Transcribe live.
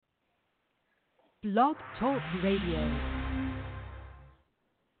Blog Talk Radio.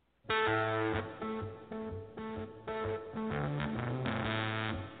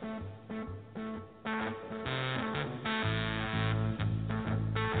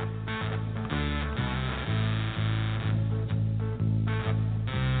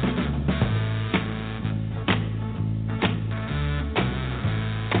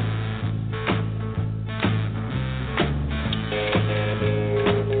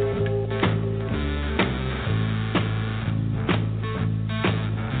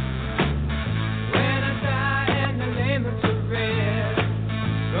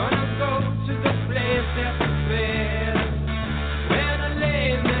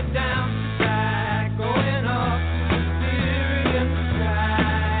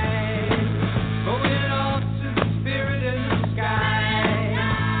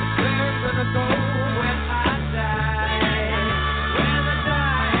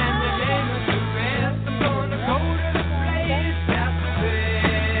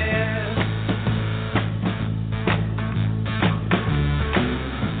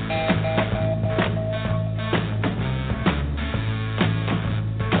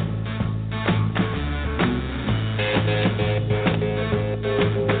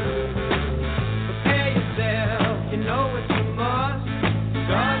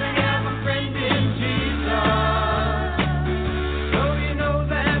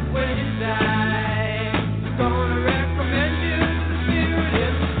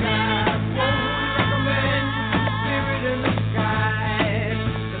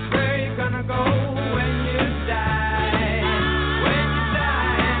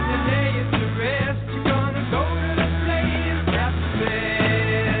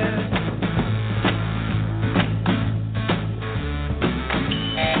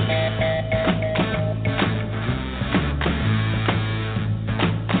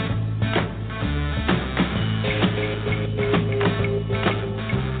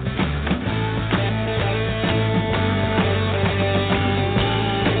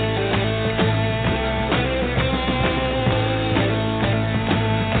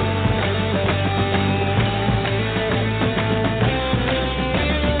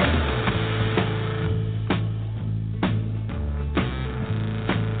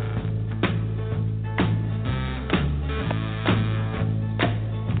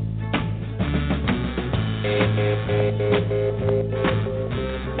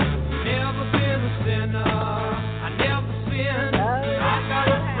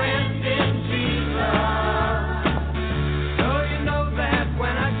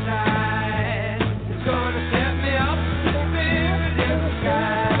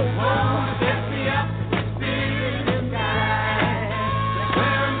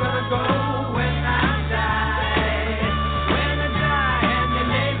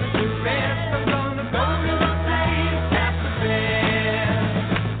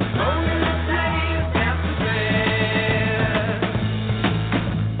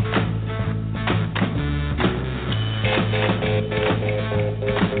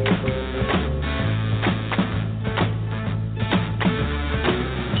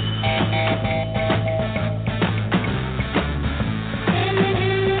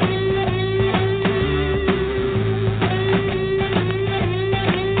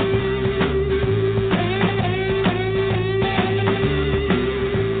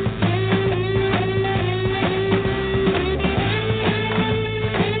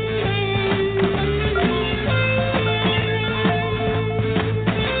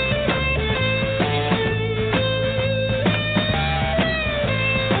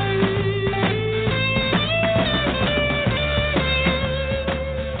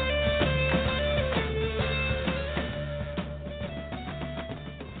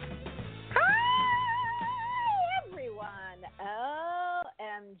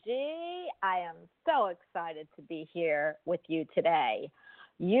 To be here with you today.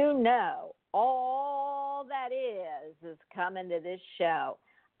 You know, all that is coming to this show.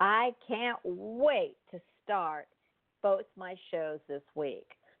 I can't wait to start both my shows this week.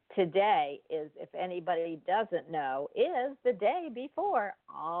 Today is, if anybody doesn't know, is the day before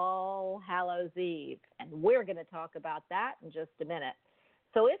All Hallows Eve, and we're going to talk about that in just a minute.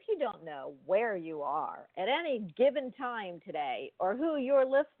 So if you don't know where you are at any given time today or who you're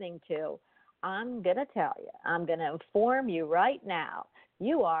listening to, I'm going to tell you, I'm going to inform you right now.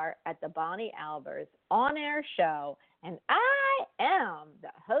 You are at the Bonnie Albers on-air show, and I am the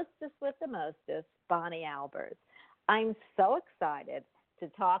hostess with the mostest, Bonnie Albers. I'm so excited to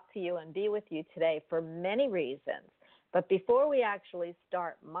talk to you and be with you today for many reasons. But before we actually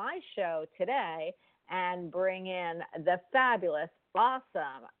start my show today and bring in the fabulous,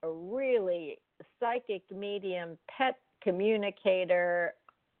 awesome, a really psychic medium, pet communicator,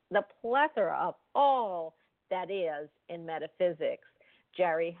 the plethora of all that is in metaphysics,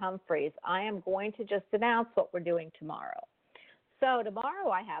 Jerry Humphreys. I am going to just announce what we're doing tomorrow. So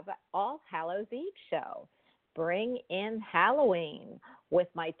tomorrow I have an All Hallows Eve show. Bring in Halloween with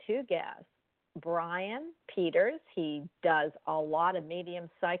my two guests, Brian Peters. He does a lot of medium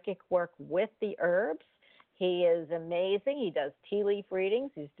psychic work with the herbs. He is amazing. He does tea leaf readings.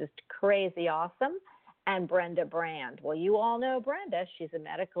 He's just crazy awesome. And Brenda Brand. Well, you all know Brenda. She's a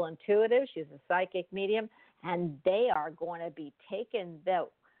medical intuitive. She's a psychic medium. And they are going to be taking the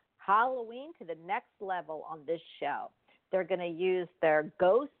Halloween to the next level on this show. They're going to use their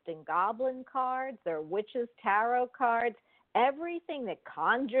ghost and goblin cards, their witches tarot cards, everything that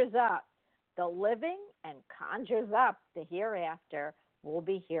conjures up the living and conjures up the hereafter will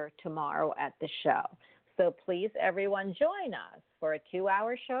be here tomorrow at the show. So please, everyone, join us for a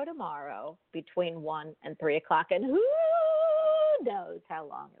 2-hour show tomorrow between 1 and 3 o'clock. And who knows how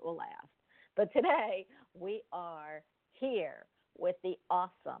long it will last. But today we are here with the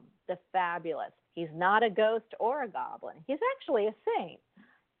awesome, the fabulous. He's not a ghost or a goblin. He's actually a saint.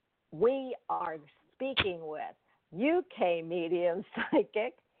 We are speaking with UK medium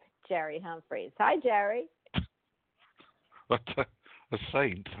psychic, Jerry Humphreys. Hi, Jerry. A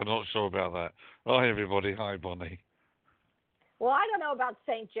saint? I'm not sure about that. Hi, everybody. Hi, Bonnie. Well, I don't know about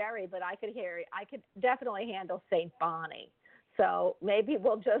Saint Jerry, but I could definitely handle Saint Bonnie. So maybe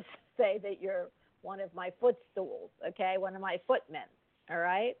we'll just say that you're one of my footstools, okay? One of my footmen, all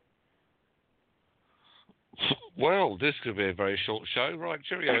right? Well, this could be a very short show. Right,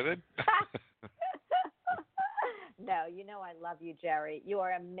 cheerio then. No, you know I love you, Jerry. You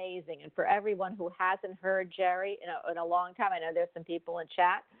are amazing. And for everyone who hasn't heard Jerry in a long time, I know there's some people in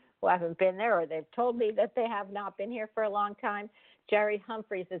chat who haven't been there or they've told me that they have not been here for a long time. Jerry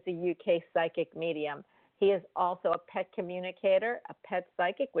Humphreys is a UK psychic medium. He is also a pet communicator, a pet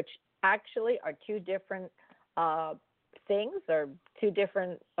psychic, which actually are two different things or two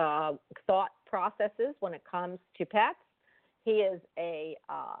different thought processes when it comes to pets. He is a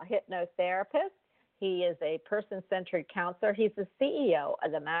hypnotherapist. He is a person-centered counselor. He's the CEO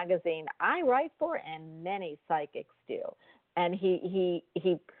of the magazine I write for, and many psychics do. And he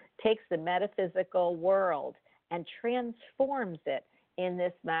takes the metaphysical world and transforms it in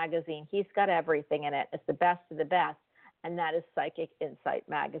this magazine. He's got everything in it. It's the best of the best, and that is Psychic Insight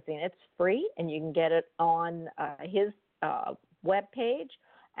Magazine. It's free, and you can get it on his webpage.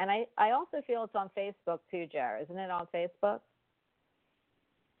 And I also feel it's on Facebook too, Jared. Isn't it on Facebook?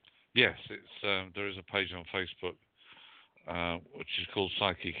 Yes, it's there is a page on Facebook which is called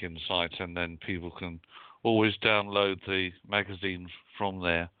Psychic Insight, and then people can always download the magazine from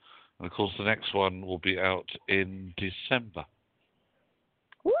there. And of course, the next one will be out in December.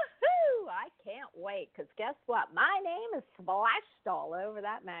 Woohoo! I can't wait, because guess what? My name is splashed all over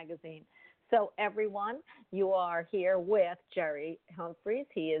that magazine. So everyone, you are here with Jerry Humphreys.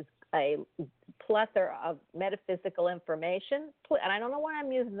 He is a plethora of metaphysical information. And I don't know why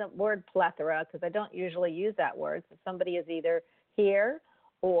I'm using the word plethora, because I don't usually use that word. So somebody is either here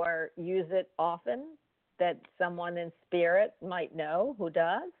or use it often that someone in spirit might know who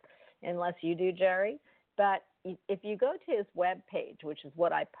does, unless you do, Jerry. But if you go to his webpage, which is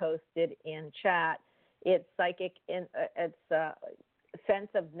what I posted in chat, it's psychic. It's sense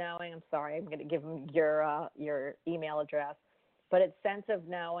of knowing. I'm sorry, I'm going to give him your email address, but it's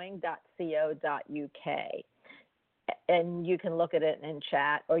senseofknowing.co.uk. And you can look at it in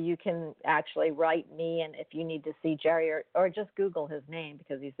chat, or you can actually write me, and if you need to see Jerry, or just Google his name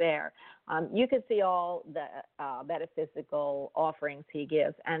because he's there. You can see all the metaphysical offerings he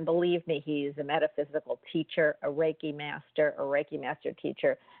gives. And believe me, he's a metaphysical teacher, a Reiki master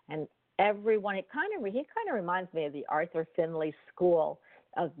teacher. And everyone, he kind of reminds me of the Arthur Findlay School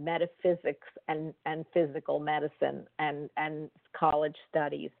of metaphysics and physical medicine and college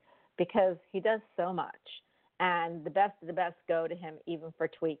studies, because he does so much. And the best of the best go to him even for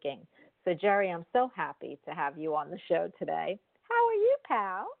tweaking. So, Jerry, I'm so happy to have you on the show today. How are you,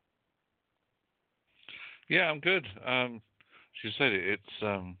 pal? Yeah, I'm good. She said it's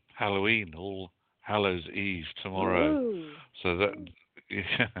Halloween, All Hallows Eve tomorrow. Ooh. So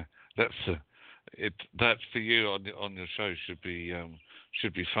that's that for you on your show should be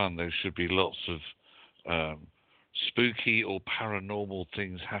fun. There should be lots of spooky or paranormal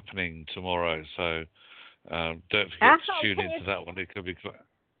things happening tomorrow. So don't forget to tune into that one. It could be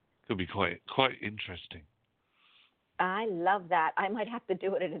quite interesting. I love that. I might have to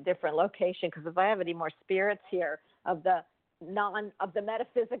do it at a different location, because if I have any more spirits here of the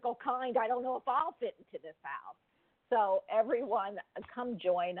metaphysical kind, I don't know if I'll fit into this house. So everyone, come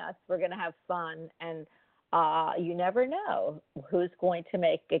join us. We're going to have fun, and you never know who's going to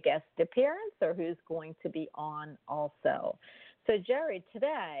make a guest appearance or who's going to be on also. So Jerry,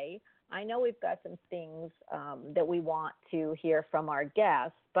 today, I know we've got some things that we want to hear from our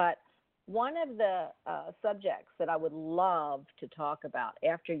guests, but one of the subjects that I would love to talk about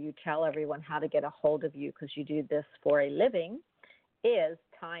after you tell everyone how to get a hold of you, because you do this for a living, is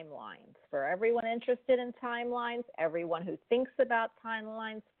timelines. For everyone interested in timelines, everyone who thinks about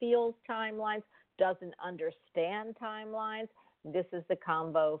timelines, feels timelines, doesn't understand timelines, this is the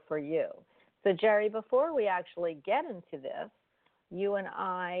combo for you. So Jerry, before we actually get into this, you and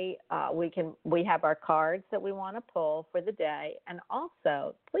I, we have our cards that we want to pull for the day, and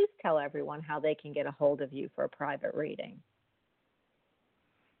also please tell everyone how they can get a hold of you for a private reading.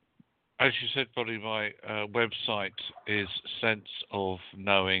 As you said, Bonnie, my website is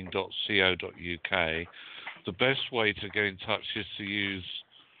senseofknowing.co.uk. The best way to get in touch is to use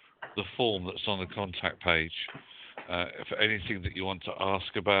the form that's on the contact page. For anything that you want to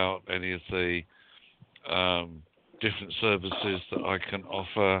ask about, any of the different services that I can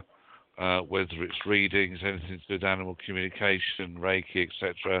offer, whether it's readings, anything to do with animal communication, Reiki,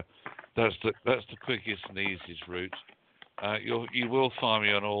 etc. That's the quickest and easiest route. You will find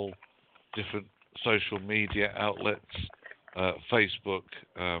me on all different social media outlets, Facebook,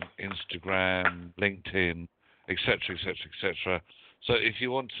 Instagram, LinkedIn, etc., etc., etc. So if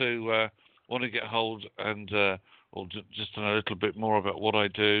you want to get hold and or just to know a little bit more about what I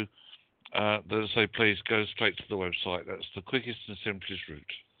do, then say please go straight to the website. That's the quickest and simplest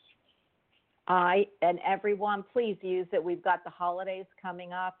route. And everyone, please use it. We've got the holidays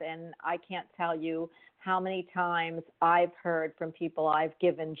coming up, and I can't tell you how many times I've heard from people I've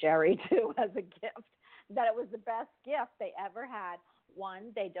given Jerry to as a gift that it was the best gift they ever had.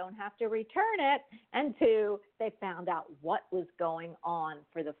 One, they don't have to return it, and two, they found out what was going on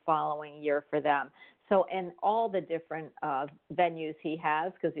for the following year for them. So in all the different venues he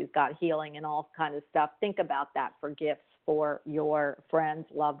has, because he's got healing and all kind of stuff, think about that for gifts for your friends,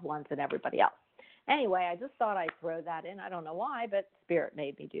 loved ones, and everybody else. Anyway, I just thought I'd throw that in. I don't know why, but Spirit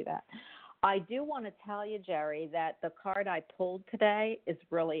made me do that. I do want to tell you, Jerry, that the card I pulled today is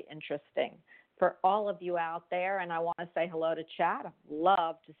really interesting. For all of you out there, and I want to say hello to chat. I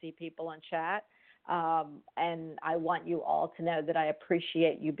love to see people in chat, and I want you all to know that I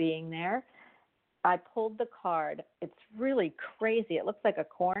appreciate you being there. I pulled the card. It's really crazy. It looks like a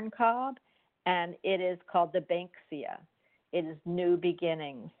corn cob, and it is called the Banksia. It is new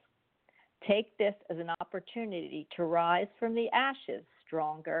beginnings. Take this as an opportunity to rise from the ashes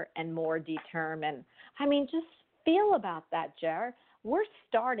stronger and more determined. I mean, just feel about that, Jer. We're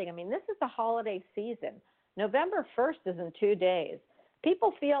starting. I mean, this is the holiday season. November 1st is in 2 days.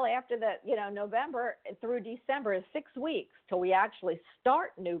 People feel after the, November through December is 6 weeks till we actually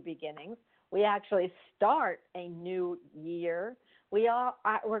start new beginnings. We actually start a new year.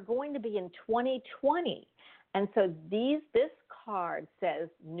 We're going to be in 2020. And so this card says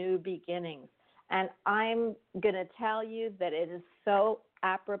new beginnings. And I'm going to tell you that it is so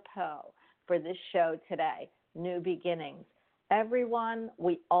apropos for this show today, new beginnings. Everyone,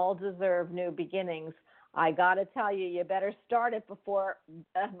 we all deserve new beginnings. I got to tell you, you better start it before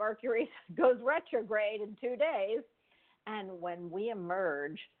Mercury goes retrograde in 2 days. And when we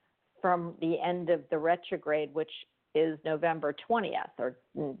emerge from the end of the retrograde, which is November 20th,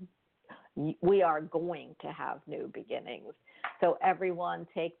 we are going to have new beginnings. So everyone,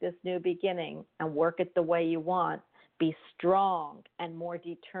 take this new beginning and work it the way you want. Be strong and more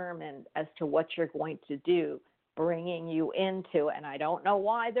determined as to what you're going to do, bringing you into, and I don't know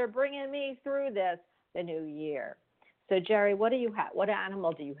why they're bringing me through this, the new year. So, Jerry, what do you have? What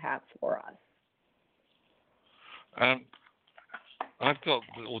animal do you have for us? I've got,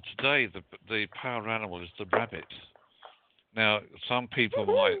 today, the power animal is the rabbit. Now, some people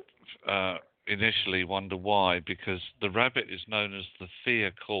might initially wonder why, because the rabbit is known as the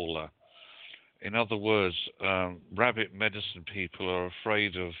fear caller. In other words, rabbit medicine people are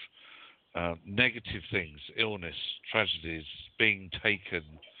afraid of negative things, illness, tragedies, being taken,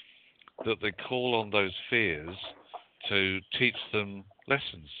 that they call on those fears to teach them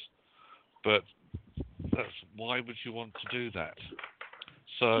lessons. But why would you want to do that?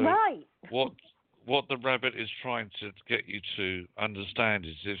 So right. What the rabbit is trying to get you to understand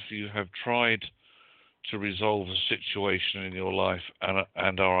is if you have tried to resolve a situation in your life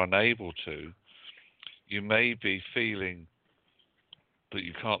and are unable to, you may be feeling that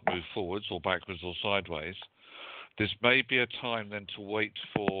you can't move forwards or backwards or sideways. This may be a time then to wait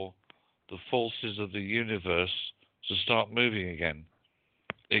for the forces of the universe to start moving again.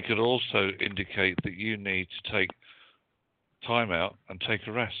 It could also indicate that you need to take time out and take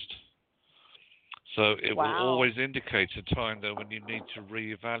a rest. So it will always indicate a time there when you need to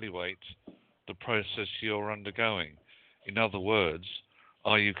reevaluate the process you're undergoing. In other words,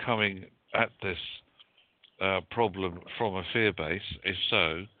 are you coming at this problem from a fear base? If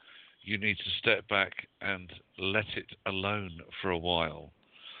so, you need to step back and let it alone for a while.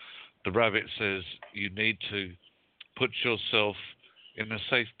 The rabbit says you need to put yourself in a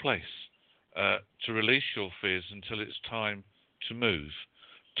safe place to release your fears until it's time to move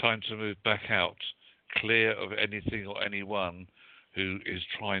back out, clear of anything or anyone who is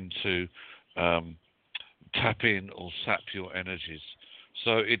trying to tap in or sap your energies.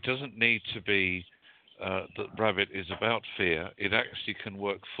 So it doesn't need to be that rabbit is about fear. It actually can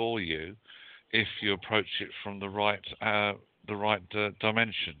work for you if you approach it from the right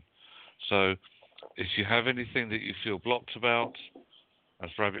dimension. So if you have anything that you feel blocked about, as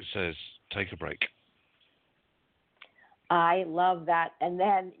rabbit says, take a break. I love that. And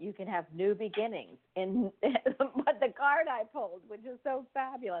then you can have new beginnings. But the card I pulled, which is so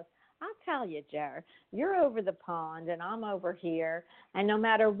fabulous, I'll tell you, Jer, you're over the pond and I'm over here. And no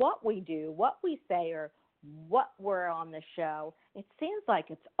matter what we do, what we say, or what we're on the show, it seems like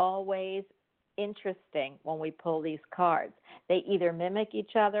it's always interesting when we pull these cards. They either mimic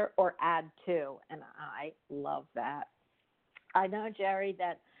each other or add to. And I love that. I know, Jerry,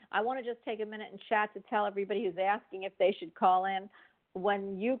 that I want to just take a minute and chat to tell everybody who's asking if they should call in.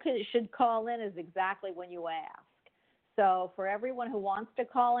 When you should call in is exactly when you ask. So for everyone who wants to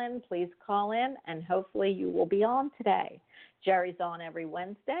call in, please call in, and hopefully you will be on today. Jerry's on every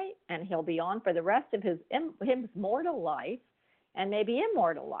Wednesday, and he'll be on for the rest of his mortal life, and maybe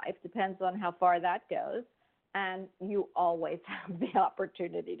immortal life, depends on how far that goes. And you always have the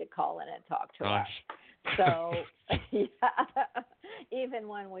opportunity to call in and talk to us. So, yeah, even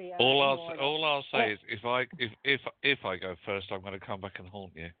when we are all I'll say is if I go first, I'm going to come back and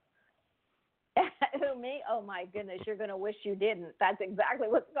haunt you. Who, me? Oh my goodness, you're going to wish you didn't. That's exactly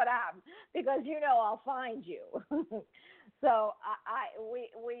what's going to happen, because you know I'll find you. So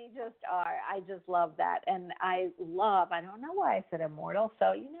we just are. I just love that, and I don't know why I said immortal,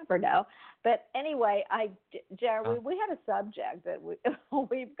 so you never know. But anyway, Jerry, we had a subject that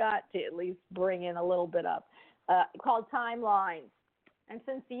we've got to at least bring in a little bit of, called timelines. And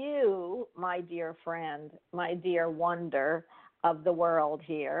since you, my dear friend, my dear wonder of the world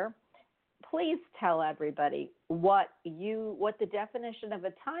here, please tell everybody what the definition of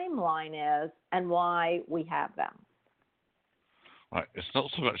a timeline is and why we have them. Right. It's not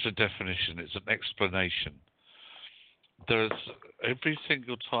so much a definition, it's an explanation. There's every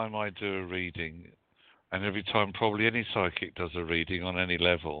single time I do a reading, and every time probably any psychic does a reading on any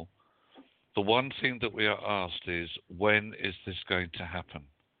level, the one thing that we are asked is, when is this going to happen?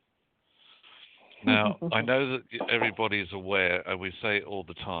 Now, I know that everybody is aware, and we say it all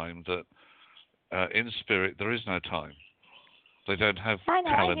the time, that in spirit there is no time. They don't have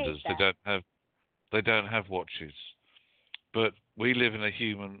calendars. They don't have watches. But we live in a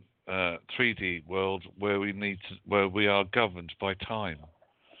human 3D world where we are governed by time.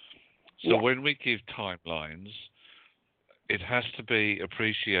 So when we give timelines, it has to be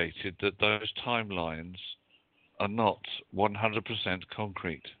appreciated that those timelines are not 100%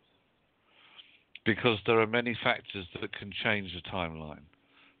 concrete, because there are many factors that can change a timeline.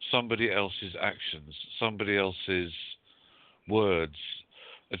 Somebody else's actions, somebody else's words,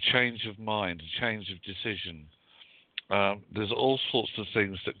 a change of mind, a change of decision. There's all sorts of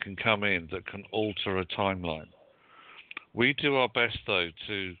things that can come in that can alter a timeline. We do our best, though,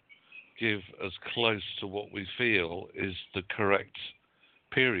 to give as close to what we feel is the correct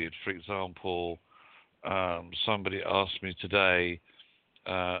period. For example, somebody asked me today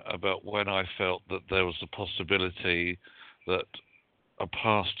about when I felt that there was a possibility that a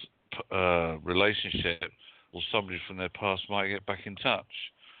past relationship or somebody from their past might get back in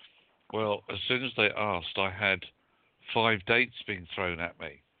touch. Well, as soon as they asked, I had 5 dates being thrown at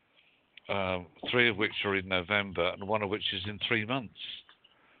me, 3 of which are in November and 1 of which is in 3 months.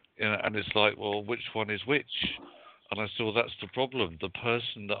 And it's like, well, which one is which? And I said, well, that's the problem. The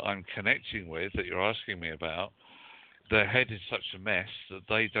person that I'm connecting with, that you're asking me about, their head is such a mess that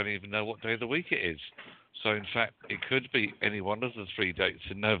they don't even know what day of the week it is. So, in fact, it could be any one of the 3 dates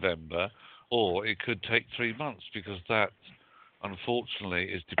in November, or it could take 3 months, because that, unfortunately,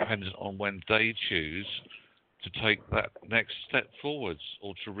 is dependent on when they choose to take that next step forwards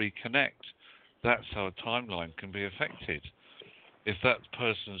or to reconnect. That's how a timeline can be affected. If that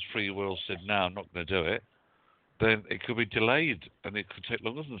person's free will said, no, I'm not going to do it, then it could be delayed, and it could take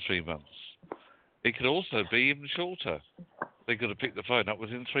longer than 3 months. It could also be even shorter. They could have picked the phone up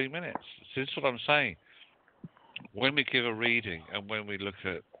within 3 minutes. So this is what I'm saying. when we give a reading and when we look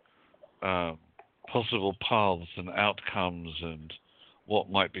at possible paths and outcomes and what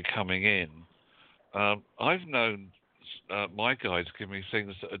might be coming in, I've known my guides give me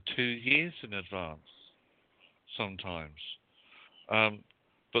things that are 2 years in advance sometimes.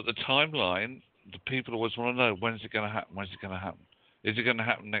 But the timeline, the people always want to know, when's it going to happen? When's it going to happen? Is it going to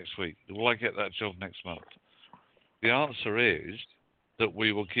happen next week? Will I get that job next month? The answer is that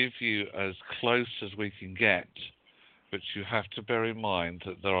we will give you as close as we can get, but you have to bear in mind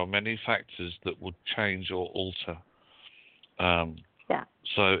that there are many factors that will change or alter.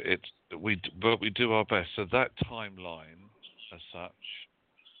 So but we do our best. So that timeline, as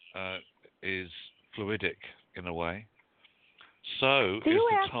such, is fluidic in a way. So is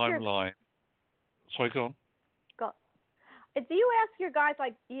the timeline. Sorry, go on. Do you ask your guys,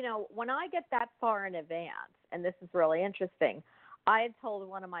 like, when I get that far in advance, and this is really interesting, I had told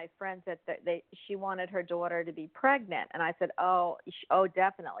one of my friends that she wanted her daughter to be pregnant, and I said, oh,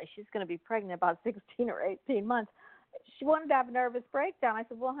 definitely, she's going to be pregnant about 16 or 18 months. She wanted to have a nervous breakdown. I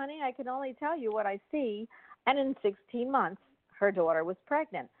said, well, honey, I can only tell you what I see, and in 16 months, her daughter was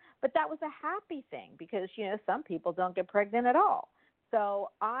pregnant. But that was a happy thing because, some people don't get pregnant at all. So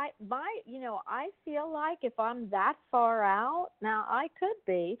I feel like if I'm that far out, now I could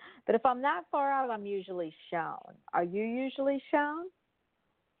be, but if I'm that far out, I'm usually shown. Are you usually shown?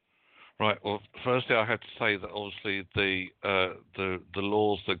 Right. Well, firstly, I have to say that obviously the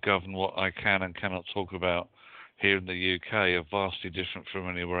laws that govern what I can and cannot talk about here in the UK are vastly different from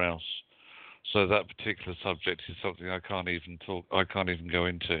anywhere else. So that particular subject is something I can't even go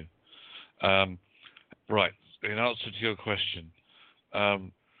into. Right. In answer to your question,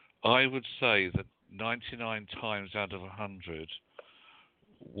 I would say that 99 times out of 100,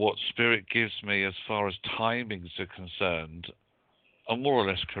 what Spirit gives me as far as timings are concerned are more or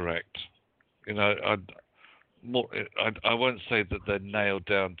less correct. I won't say that they're nailed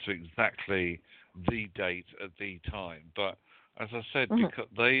down to exactly the date at the time, but as I said, because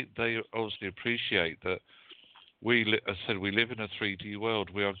they obviously appreciate that we live in a 3D world.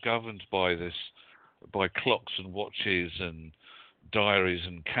 We are governed by clocks and watches and diaries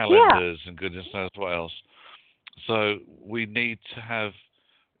and calendars and goodness knows what else. So we need to have,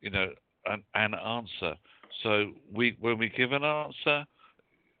 an answer. So when we give an answer,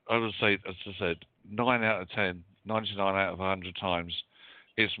 I would say, as I said, 9 out of 10, 99 out of 100 times,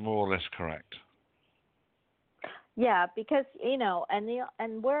 it's more or less correct. Yeah, because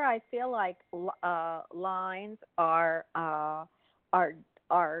and where I feel like lines are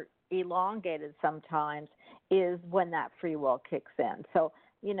elongated sometimes is when that free will kicks in. So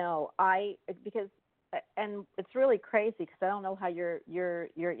and it's really crazy because I don't know how your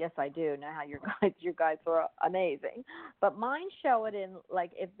yes, I do know how your guides are amazing, but mine show it in,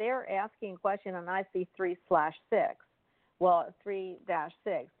 like, if they're asking a question and I see 3/6, well,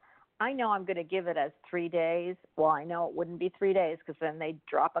 3-6. I know I'm going to give it as 3 days. Well, I know it wouldn't be 3 days because then they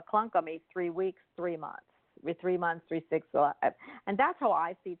drop a clunk on me. 3 weeks, 3 months. 3 months, 3/6, and that's how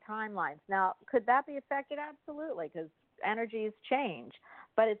I see timelines. Now, could that be affected? Absolutely, because energies change.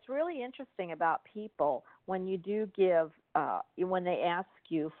 But it's really interesting about people when you do give, when they ask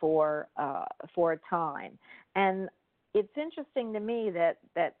you for a time, and it's interesting to me that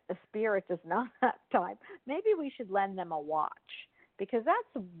a spirit does not have time. Maybe we should lend them a watch, because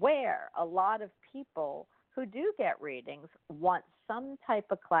that's where a lot of people who do get readings want some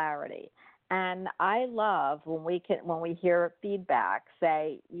type of clarity. And I love when we hear feedback,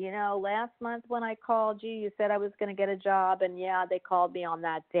 say, last month when I called you, you said I was going to get a job, and they called me on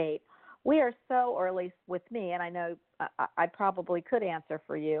that date. We are so, or at least with me, and I know I probably could answer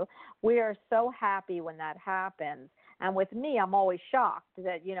for you, we are so happy when that happens. And with me, I'm always shocked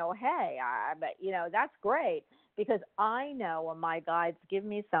that, hey, that's great. Because I know when my guides give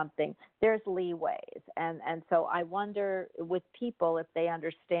me something, there's leeways. And so I wonder with people if they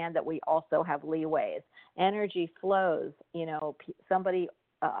understand that we also have leeways. Energy flows. Somebody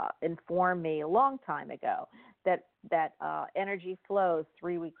informed me a long time ago that energy flows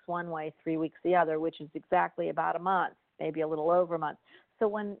 3 weeks one way, 3 weeks the other, which is exactly about a month, maybe a little over a month. So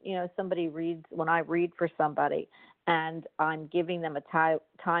when when I read for somebody and I'm giving them a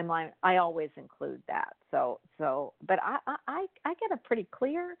timeline, I always include that. But I get it pretty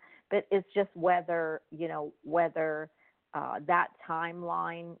clear, but it's just whether that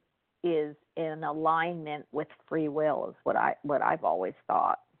timeline is in alignment with free will is what I've always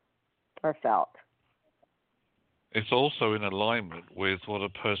thought or felt. It's also in alignment with what a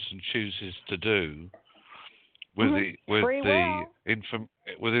person chooses to do with the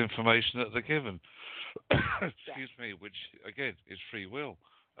information that they're given. Excuse me, which again is free will.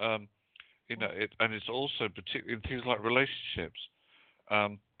 and it's also particularly in things like relationships.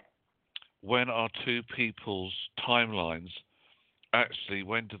 Um, when are two people's timelines actually,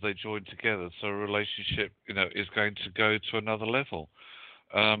 when do they join together? So a relationship, is going to go to another level.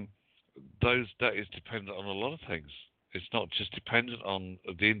 Um, that is dependent on a lot of things. It's not just dependent on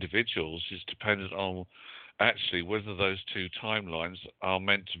the individuals. It's dependent on actually whether those two timelines are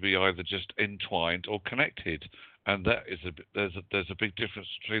meant to be either just entwined or connected, and that is there's a big difference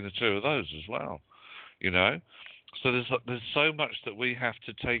between the two of those as well. You know, so there's so much that we have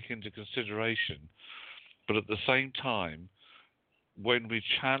to take into consideration, but at the same time, when we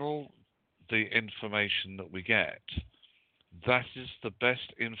channel the information that we get, that is the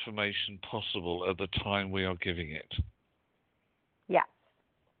best information possible at the time we are giving it. Yes,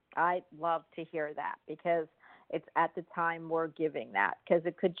 I love to hear that because it's at the time we're giving that, because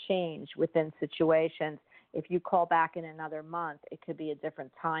it could change within situations. If you call back in another month, it could be a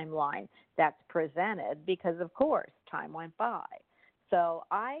different timeline that's presented because, of course, time went by. So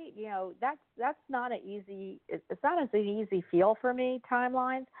that's not an easy. It's not an easy feel for me,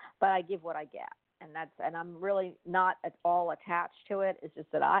 timelines, but I give what I get, and I'm really not at all attached to it. It's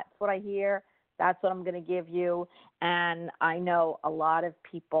just that that's what I hear. That's what I'm going to give you. And I know a lot of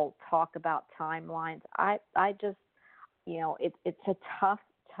people talk about timelines. I just, it's a tough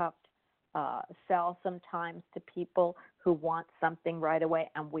sell sometimes to people who want something right away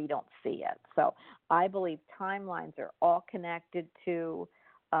and we don't see it. So I believe timelines are all connected to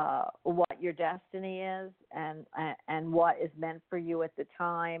what your destiny is and what is meant for you at the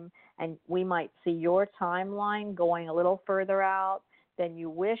time. And we might see your timeline going a little further out than you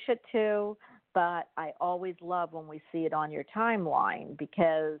wish it to, but I always love when we see it on your timeline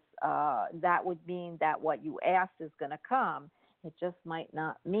because that would mean that what you asked is going to come. It just might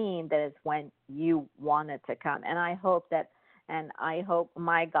not mean that it's when you want it to come. And I hope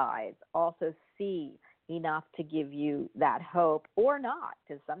my guides also see enough to give you that hope, or not,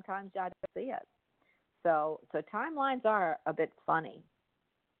 because sometimes I don't see it. So timelines are a bit funny.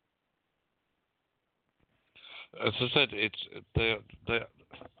 As I said, they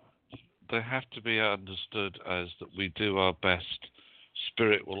have to be understood as that we do our best.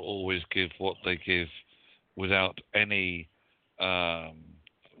 Spirit will always give what they give without any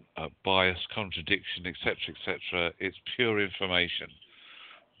bias, contradiction, etc., etc. It's pure information,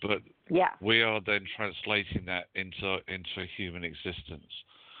 but we are then translating that into a human existence.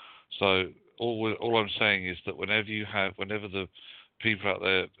 So all I'm saying is that whenever the people out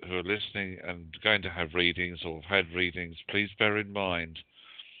there who are listening and going to have readings or have had readings, please bear in mind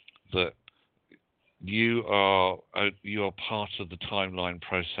that you are part of the timeline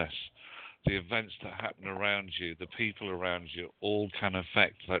process. The events that happen around you, the people around you, all can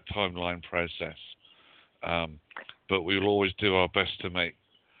affect that timeline process. But we will always do our best to make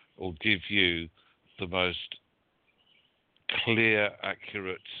or give you the most clear,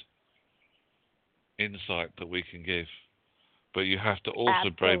 accurate insight that we can give. But you have to also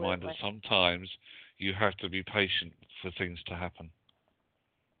bear in mind that sometimes you have to be patient for things to happen.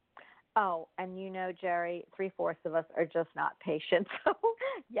 Oh, and Jerry, 3/4 of us are just not patient. So,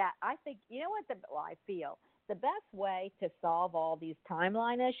 yeah, I think, I feel the best way to solve all these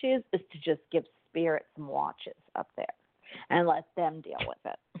timeline issues is to just give Spirit some watches up there and let them deal with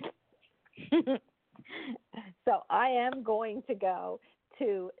it. So I am going to go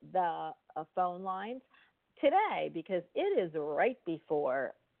to the phone lines today because it is right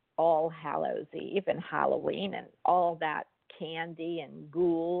before All Hallows Eve and Halloween and all that candy and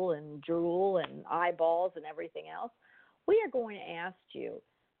ghoul and drool and eyeballs and everything else. We are going to ask you,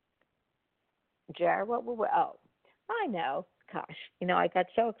 Jared, I know. Gosh, I got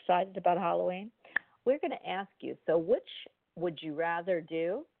so excited about Halloween. We're going to ask you, so which would you rather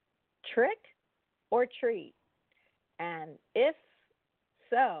do, trick or treat? And if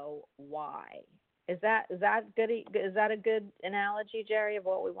so, why? Is that good? Is that a good analogy, Jerry, of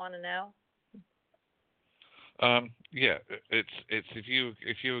what we want to know? Yeah, it's if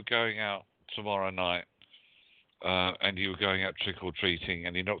you were going out tomorrow night and you were going out trick or treating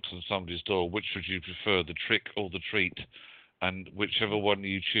and you knocked on somebody's door, which would you prefer, the trick or the treat? And whichever one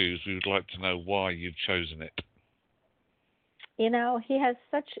you choose, we would like to know why you've chosen it. He has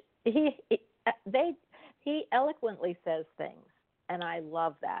he eloquently says things, and I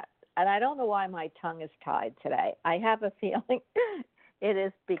love that. And I don't know why my tongue is tied today. I have a feeling it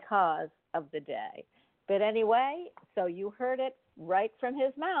is because of the day. But anyway, so you heard it right from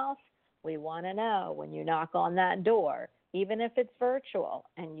his mouth. We want to know when you knock on that door, even if it's virtual,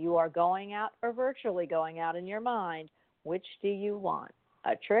 and you are going out or virtually going out in your mind, which do you want,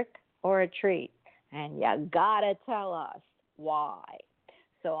 a trick or a treat? And you got to tell us why.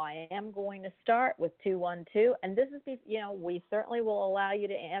 So I am going to start with 212. And this is, we certainly will allow you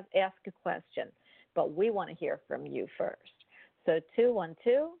to ask a question, but we want to hear from you first. So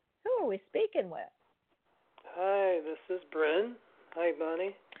 212, who are we speaking with? Hi, this is Bryn. Hi,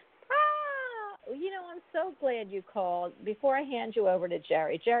 Bonnie. I'm so glad you called. Before I hand you over to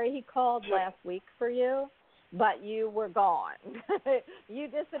Jerry, he called last week for you, but you were gone. You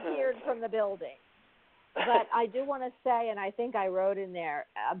disappeared from the building. But I do want to say, and I think I wrote in there,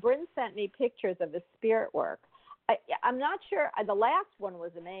 Bryn sent me pictures of his spirit work. I'm not sure. The last one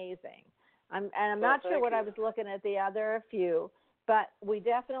was amazing. I'm not sure what I was looking at the other few. But we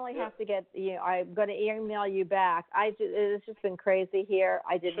definitely have to get, I'm going to email you back. It's just been crazy here.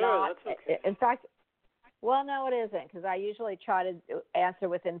 I did not. That's okay. In fact, well, no, it isn't, because I usually try to answer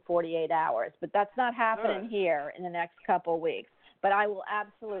within 48 hours. But that's not happening here in the next couple of weeks. But I will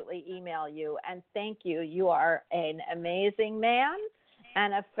absolutely email you. And thank you. You are an amazing man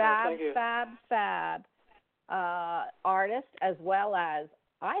and a fab artist, as well as,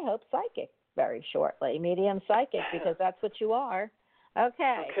 I hope, psychic. Very shortly, medium psychic, because that's what you are.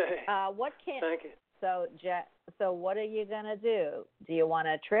 Okay. Thank you. So what are you gonna do? Do you want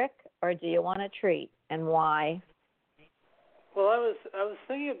a trick or do you want a treat, and why? Well, I was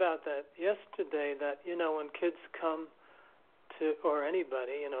thinking about that yesterday. That when kids come to, or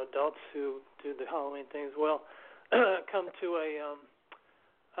anybody, adults who do the Halloween things, come to a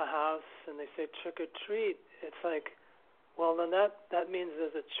house and they say trick or treat. It's like, well, then that means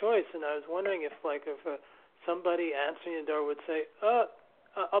there's a choice, and I was wondering if somebody answering the door would say,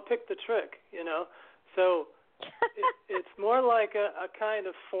 I'll pick the trick, So it's more like a kind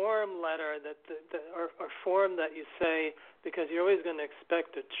of form letter or form that you say, because you're always going to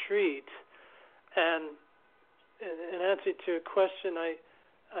expect a treat. And in answer to your question,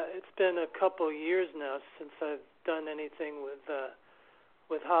 it's been a couple years now since I've done anything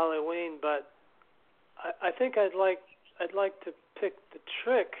with Halloween, but I think I'd like to pick the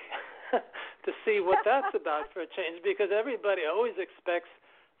trick to see what that's about for a change, because everybody always expects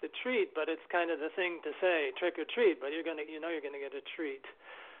the treat, but it's kind of the thing to say, trick or treat, but you're gonna get a treat.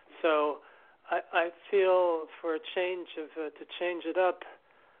 So I feel for a change to change it up,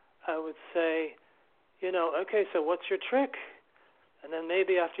 I would say, okay, so what's your trick? And then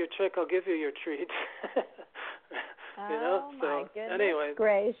maybe after your trick, I'll give you your treat. My goodness anyway,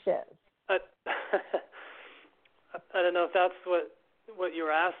 gracious. I don't know if that's what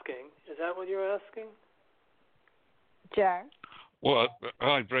you're asking. Is that what you're asking? Sure. Well,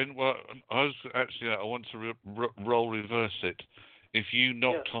 hi, Brent. Well, I want to role reverse it. If you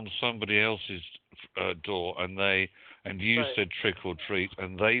knocked on somebody else's door and you said trick or treat,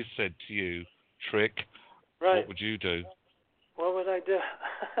 and they said to you trick, what would you do? What would I do?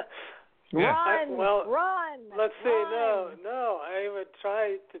 Run! Run! Let's see. No. I would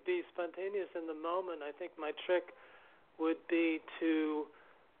try to be spontaneous in the moment. I think my trick would be to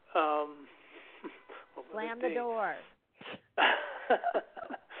slam the door.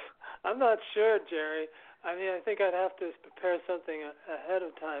 I'm not sure, Jerry. I mean, I think I'd have to prepare something ahead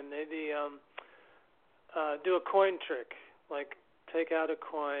of time. Maybe do a coin trick, like take out a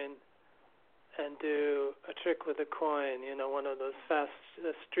coin and do a trick with a coin. One of those fast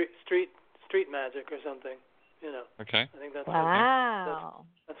street magic or something. Okay. I think that's wow.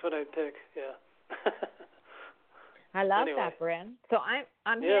 That's what I'd pick. Yeah. I love that, Bryn. So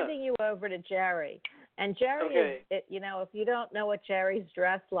I'm handing you over to Jerry. And Jerry is, if you don't know what Jerry's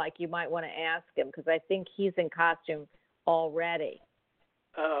dressed like, you might want to ask him, because I think he's in costume already.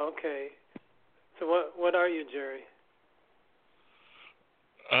 Oh, okay. So what are you, Jerry?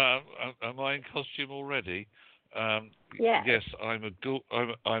 Am I in costume already? Yes. Yes, I'm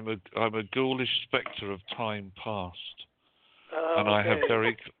a ghoulish spectre of time past, and I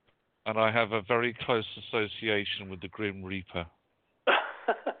have a very close association with the Grim Reaper.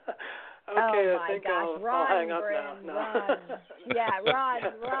 Okay, I think I'll hang up now. Run. Yeah,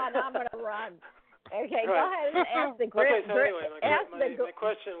 run. I'm going to run. Okay, go ahead and ask the Grim. Okay, so anyway, my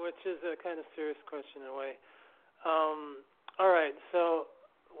question, which is a kind of serious question in a way. All right, so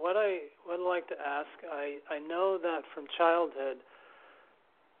what I would like to ask, I know that from childhood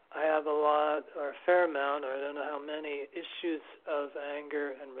I have a lot, or a fair amount, or I don't know how many, issues of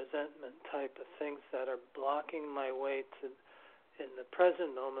anger and resentment type of things that are blocking my way to in the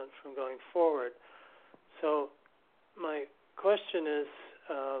present moment from going forward. So my question is,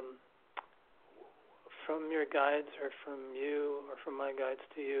 from your guides or from you or from my guides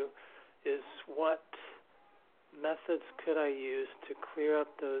to you, is what methods could I use to clear up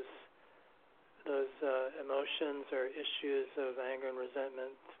those emotions or issues of anger and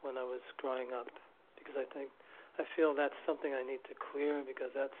resentment when I was growing up? Because I think I feel that's something I need to clear because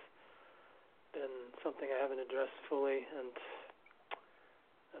that's been something I haven't addressed fully, and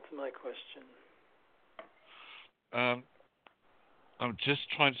that's my question. I'm just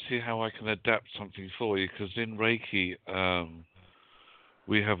trying to see how I can adapt something for you, because in Reiki,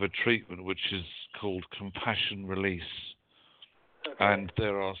 we have a treatment which is called compassion release. Okay. And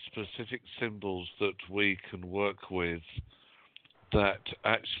there are specific symbols that we can work with that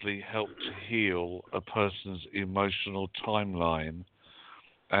actually help to heal a person's emotional timeline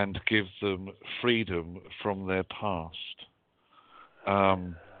and give them freedom from their past.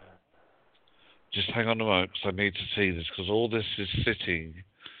 Just hang on a moment, because I need to see this, because all this is sitting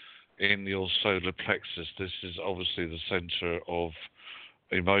in your solar plexus. This is obviously the center of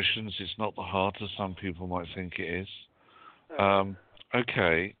emotions. It's not the heart, as some people might think it is.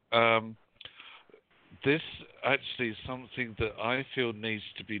 Okay. This actually is something that I feel needs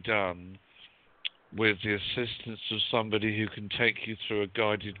to be done with the assistance of somebody who can take you through a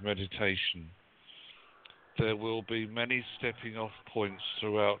guided meditation. There will be many stepping off points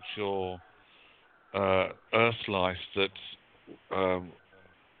throughout your earth life that are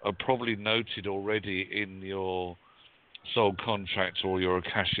probably noted already in your soul contract or your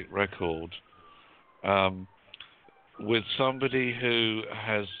Akashic record. With somebody who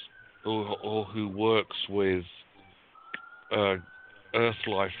has or who works with earth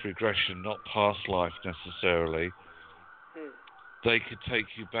life regression, not past life necessarily, they could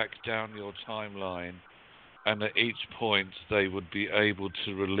take you back down your timeline, and at each point they would be able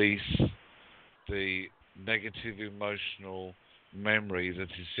to release the negative emotional memory that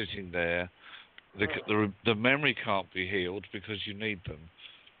is sitting there. The memory can't be healed because you need them,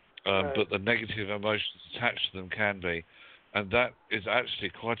 but the negative emotions attached to them can be. And that is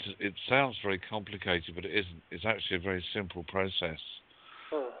actually it sounds very complicated, but it isn't. It's actually a very simple process.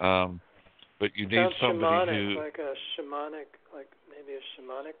 But you need somebody shamanic, like a shamanic, like maybe a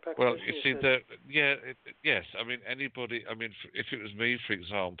shamanic practitioner. Well, you see, yes. I mean, anybody. I mean, if it was me, for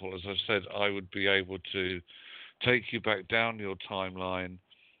example, as I said, I would be able to take you back down your timeline,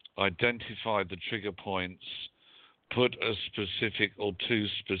 identify the trigger points, put a specific or two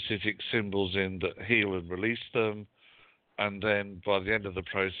specific symbols in that heal and release them, and then by the end of the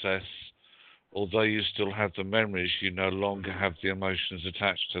process, although you still have the memories, you no longer have the emotions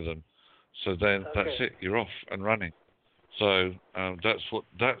attached to them. So then that's it. You're off and running. So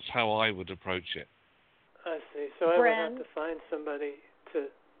that's how I would approach it. I see. So I would have to find somebody to.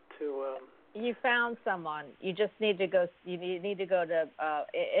 You found someone. You just need to go. You need to go to.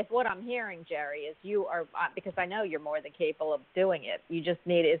 If what I'm hearing, Jerry, is you are, because I know you're more than capable of doing it. You just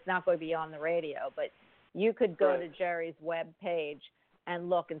need. It's not going to be on the radio, but you could go to Jerry's web page and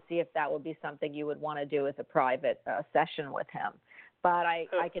look and see if that would be something you would want to do as a private session with him. But I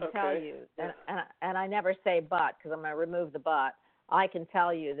can tell you, and I never say but because I'm going to remove the but. I can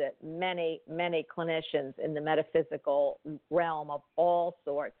tell you that many clinicians in the metaphysical realm of all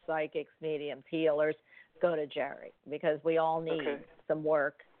sorts, psychics, mediums, healers, go to Jerry because we all need some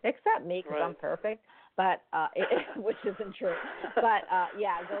work, except me because I'm perfect, but which isn't true. But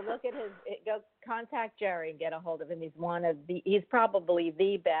go look at go contact Jerry and get a hold of him. He's probably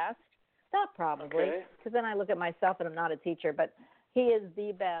the best, not probably, because then I look at myself and I'm not a teacher, but he is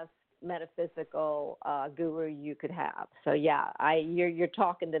the best metaphysical guru you could have. So you're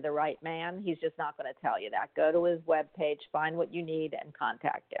talking to the right man. He's just not going to tell you that. Go to his webpage, find what you need, and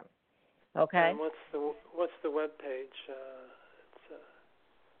contact him. Okay. And what's the webpage?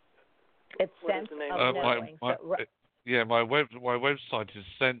 It's Sense of Knowing. My website is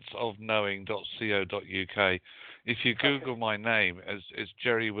senseofknowing.co.uk. If you Google my name, it's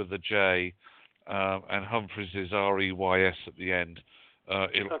Jerry with a J, and Humphreys is REYS at the end.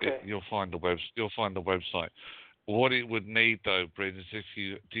 You'll find the website. What it would need, though, Bryn, is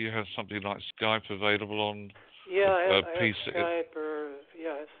do you have something like Skype available on? Yeah, I have Skype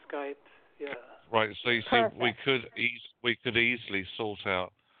Skype. Yeah. Right. So you see, we could easily sort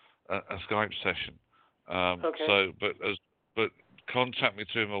out a Skype session. So, but contact me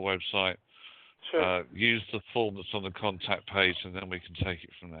through my website. Sure. Use the form that's on the contact page, and then we can take it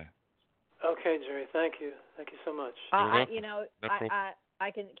from there. Okay, Jerry. Thank you. Thank you so much. I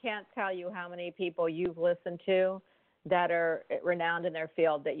can't tell you how many people you've listened to that are renowned in their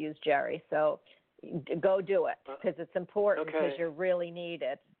field that use Jerry. So go do it because it's important because you really need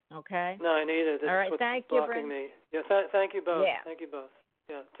it. Okay. No, I need it. All right. Thank you, Bryn. Me. Yeah. Thank you both. Yeah. Thank you both.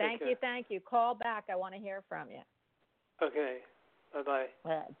 Yeah. Thank you. Call back. I want to hear from you. Okay. Bye-bye.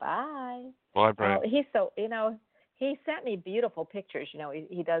 Bye. Bye, Bryn. He's he sent me beautiful pictures. You know,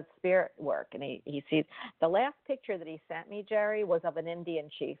 he does spirit work, and he sees the last picture that he sent me, Jerry, was of an Indian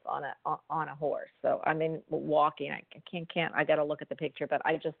chief on a horse. So I mean, walking. I can't. I got to look at the picture, but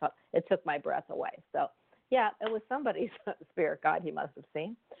I just thought it took my breath away. So yeah, it was somebody's spirit guide he must have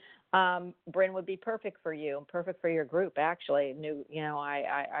seen. Bryn would be perfect for you and perfect for your group. Actually,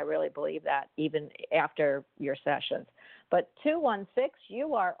 I really believe that even after your sessions. But 216,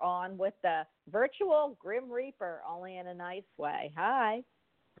 you are on with the virtual Grim Reaper, only in a nice way. Hi.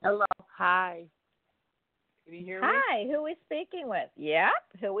 Hello. Hi. Can you hear me? Hi. Who are we speaking with? Yep.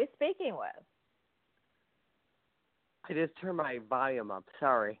 Who are we speaking with? I just turned my volume up.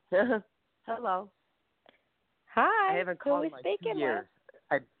 Sorry. Hello. Hi. I haven't called in in like speaking 2 years.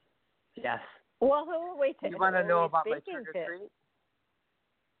 Yes. Well, who are we? You want to know about my trick or treat?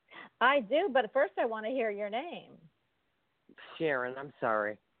 I do, but first I want to hear your name. Sharon, I'm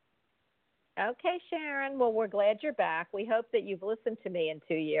sorry. Okay, Sharon. Well, we're glad you're back. We hope that you've listened to me in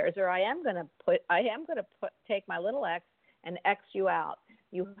 2 years, or I am going to take my little X and X you out.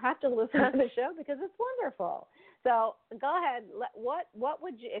 You have to listen to the show because it's wonderful. So go ahead. What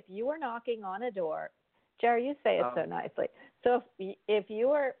would you, if you were knocking on a door? Jerry, you say it so nicely. So if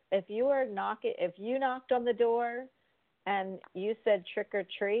you knocked on the door and you said trick or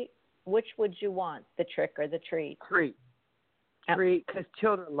treat, which would you want, the trick or the treat? Treat. Treat, because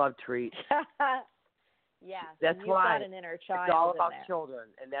children love treats. Yes, that's you've why got an inner child. It's all about in there. children,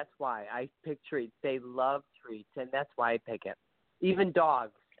 and that's why I pick treats. They love treats, and that's why I pick it. Even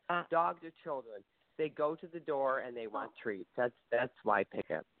dogs. Dogs are children. They go to the door and they want treats. That's why I pick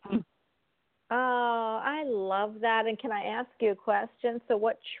it. Oh, I love that. And can I ask you a question? So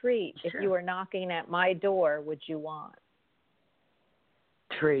what treat, Sure. if you were knocking at my door, would you want?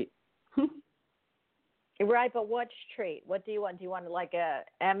 Treat. Right, but which treat? What do you want? Do you want like a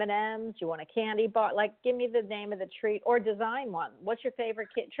M&M's? Do you want a candy bar? Like, give me the name of the treat or design one. What's your favorite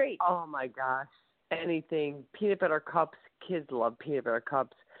treat? Oh, my gosh. Anything. Peanut butter cups. Kids love peanut butter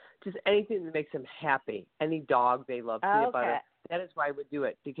cups. Just anything that makes them happy. Any dog, they love peanut butter. That is why I would do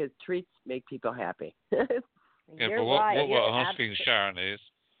it, because treats make people happy. Yeah, You're but what right. we're asking, Sharon,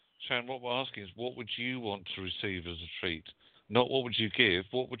 what we're asking is, what would you want to receive as a treat? Not what would you give,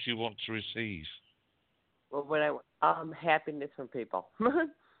 what would you want to receive? Well, happiness from people.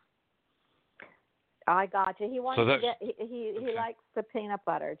 I got you. He wants to get. He likes the peanut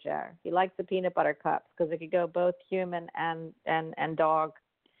butter jar. He likes the peanut butter cups because it could go both human and dog.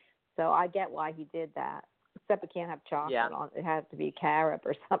 So I get why he did that. Except it can't have chocolate on it. It has to be carob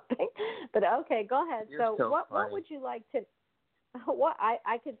or something. But okay, go ahead. You're so what would you like to? What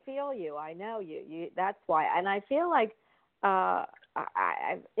I could feel you. I know you. That's why. And I feel like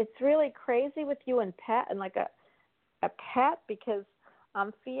it's really crazy with you and pet and like a pet, because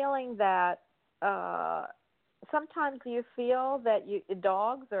I'm feeling that sometimes you feel that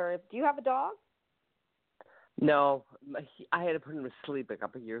dogs, or do you have a dog? No, I had to put him to sleep a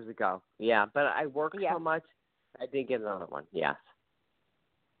couple of years ago. Yeah, but I work so much, I did get another one. Yes.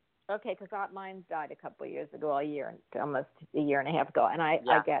 Okay, because mine died a couple of years ago, almost a year and a half ago, and I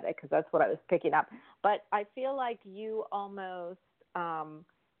get it because that's what I was picking up. But I feel like you almost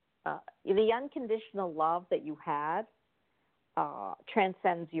the unconditional love that you had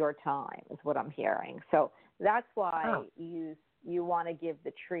transcends your time, is what I'm hearing. So that's why you want to give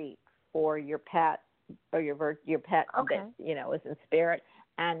the treat for your pet or your pet that is in spirit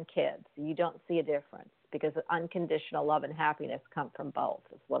and kids. You don't see a difference because unconditional love and happiness come from both,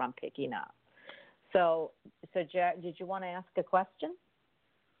 is what I'm picking up. So Jared, did you want to ask a question?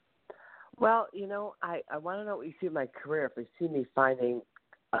 Well, I want to know what you see in my career. If you see me finding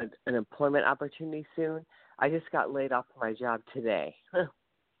an employment opportunity soon. I just got laid off from my job today.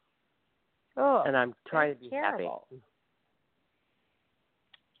 And I'm trying to be terrible. happy.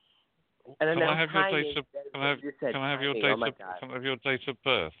 And can I have your date of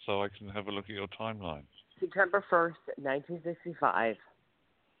birth so I can have a look at your timeline? September 1st, 1965.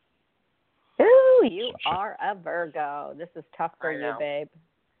 Ooh, you are a Virgo. This is tough for you, babe.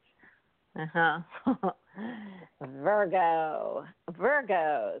 Virgos,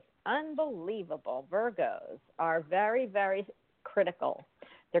 unbelievable. Virgos are very, very critical.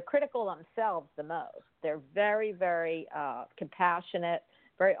 They're critical themselves the most. They're very, very compassionate,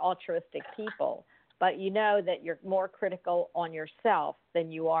 very altruistic people. But you know that you're more critical on yourself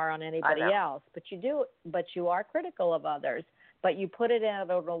than you are on anybody else. But you are critical of others. But you put it in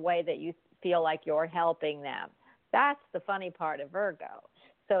a way that you feel like you're helping them. That's the funny part of Virgo.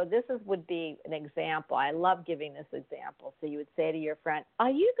 So this would be an example. I love giving this example. So you would say to your friend, are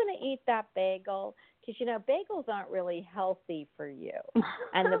you going to eat that bagel? Because, bagels aren't really healthy for you.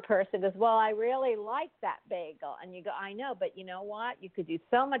 And the person goes, well, I really like that bagel. And you go, I know, but you know what? You could do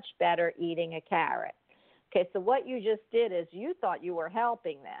so much better eating a carrot. Okay, so what you just did is you thought you were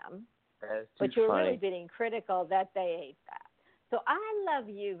helping them, but you were really being critical that they ate that. So I love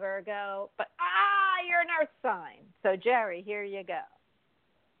you, Virgo, but you're an earth sign. So, Jerry, here you go.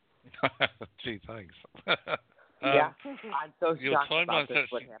 Gee, thanks. I'm so shocked about this,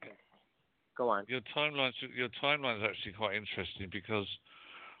 what happened. Go on. Your timeline's actually quite interesting because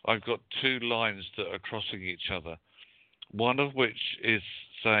I've got two lines that are crossing each other. One of which is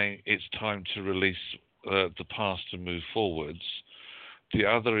saying it's time to release the past and move forwards. The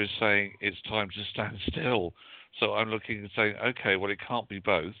other is saying it's time to stand still. So I'm looking and saying, okay, well, it can't be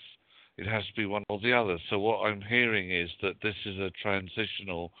both. It has to be one or the other. So what I'm hearing is that this is a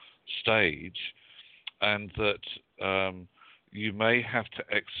transitional stage and that you may have to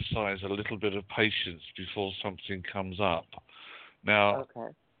exercise a little bit of patience before something comes up. Now,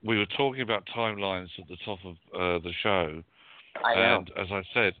 we were talking about timelines at the top of the show. And as I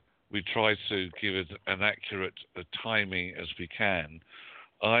said, we try to give it an accurate timing as we can.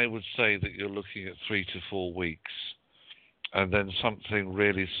 I would say that you're looking at 3 to 4 weeks, and then something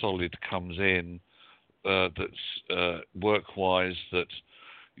really solid comes in that's work-wise that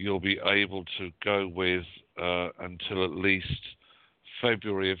you'll be able to go with until at least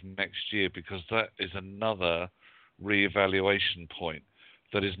February of next year, because that is another re-evaluation point.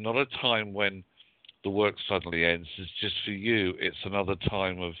 That is not a time when the work suddenly ends. It's just for you, it's another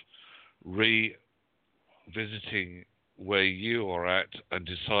time of revisiting where you are at and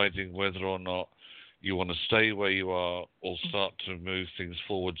deciding whether or not you want to stay where you are or start to move things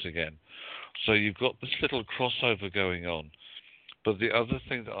forwards again. So you've got this little crossover going on. But the other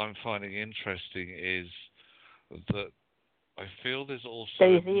thing that I'm finding interesting is that I feel there's also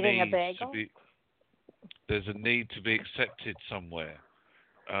there's a need to be accepted somewhere.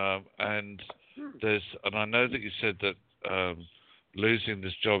 And I know that you said that losing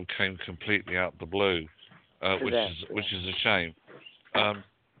this job came completely out the blue, which is a shame.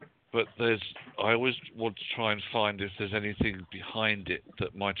 But I always want to try and find if there's anything behind it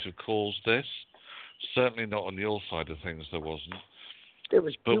that might have caused this. Certainly not on your side of things, there wasn't. There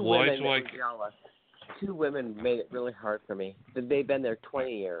was two women that were jealous. 2 women made it really hard for me. They've been there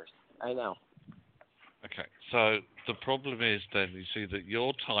 20 years. I know. Okay, so the problem is then, you see that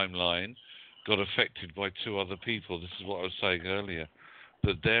your timeline got affected by 2 other people. This is what I was saying earlier,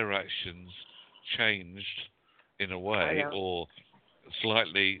 that their actions changed in a way or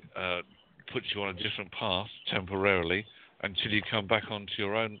slightly put you on a different path temporarily until you come back onto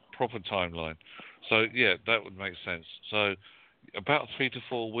your own proper timeline. So, yeah, that would make sense. So about 3 to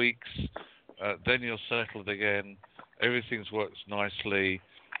 4 weeks, then you're settled again. Everything works nicely.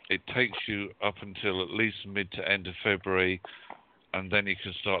 It takes you up until at least mid to end of February, and then you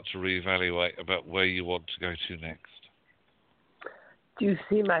can start to reevaluate about where you want to go to next. Do you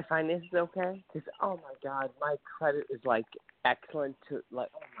see my finances okay? Because, oh, my God, my credit is, excellent to, oh,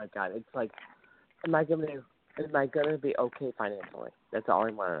 my God. It's like, am I going to be okay financially? That's all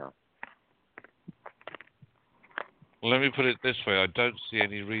I want to know. Well, let me put it this way. I don't see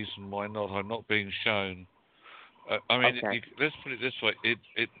any reason why not. I'm not being shown. Let's put it this way.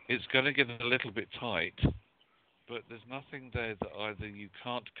 It's going to get a little bit tight, but there's nothing there that either you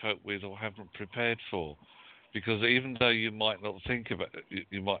can't cope with or haven't prepared for. Because even though you might not think about it,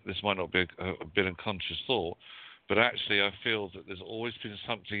 this might not be a bit unconscious thought, but actually I feel that there's always been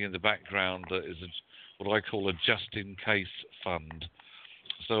something in the background that is what I call a just-in-case fund.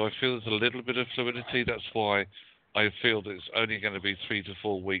 So I feel there's a little bit of fluidity. That's why I feel that it's only going to be 3 to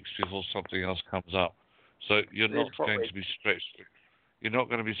 4 weeks before something else comes up. So you're not going to be stretched. You're not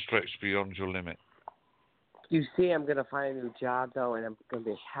going to be stretched beyond your limit. You see, I'm going to find a new job, though, and I'm going to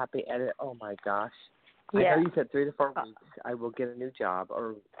be happy at it. Oh, my gosh. Yeah. I know you said 3 to 4 weeks. I will get a new job,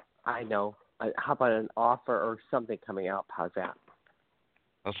 or I know. How about an offer or something coming up? How's that?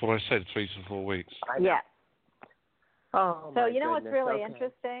 That's what I said, 3 to 4 weeks. Yeah. Oh, so you know what's really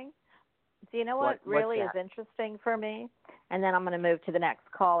interesting? Do you know what really is interesting for me? And then I'm going to move to the next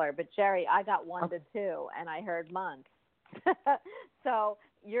caller. But, Jerry, I got 1 to 2, and I heard months. So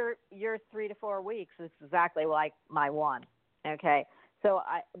your 3 to 4 weeks is exactly like my 1, okay? So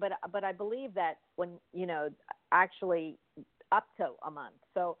but I believe that when, actually up to a month,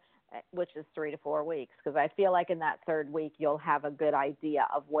 so which is 3 to 4 weeks, because I feel like in that 3rd week you'll have a good idea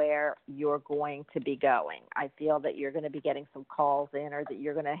of where you're going to be going. I feel that you're going to be getting some calls in, or that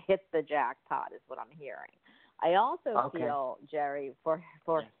you're going to hit the jackpot is what I'm hearing. I also feel, Jerry, for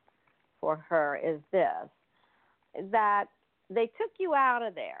her is that they took you out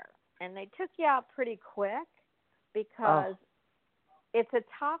of there, and they took you out pretty quick because it's a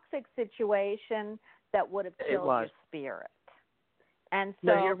toxic situation that would have killed your spirit. And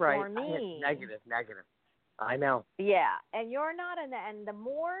so no, you're right. For me, negative. I know. Yeah, and you're not and the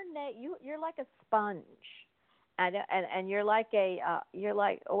more you're like a sponge, and you're like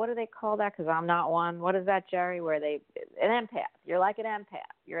what do they call that? Because I'm not one. What is that, Jerry? Where an empath? You're like an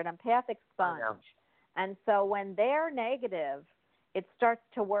empath. You're an empathic sponge, and so when they're negative, it starts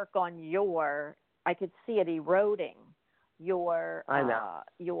to work on your. I could see it eroding your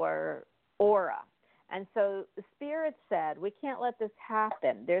aura. And so the Spirit said, we can't let this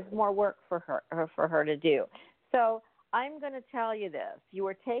happen. There's more work for her to do. So I'm going to tell you this. You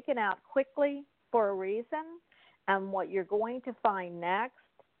were taken out quickly for a reason, and what you're going to find next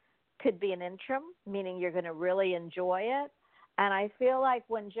could be an interim, meaning you're going to really enjoy it. And I feel like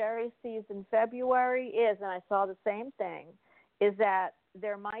when Jerry sees in February and I saw the same thing, is that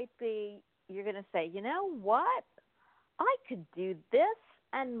there might be, you're going to say, you know what? I could do this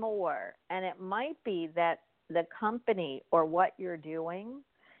and more. And it might be that the company or what you're doing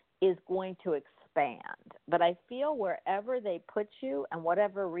is going to expand. But I feel wherever they put you and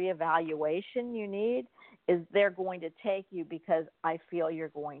whatever reevaluation you need is they're going to take you, because I feel you're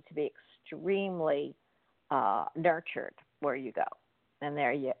going to be extremely nurtured where you go. And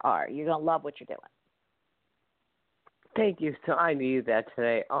there you are. You're going to love what you're doing. Thank you. So I needed that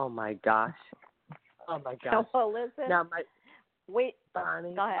today. Oh, my gosh. So listen. Now,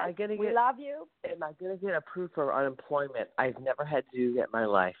 Bonnie, go ahead. We love you. Am I going to get approved for unemployment? I've never had to do that in my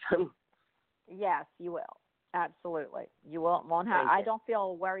life. Yes, you will. Absolutely. You won't have. I don't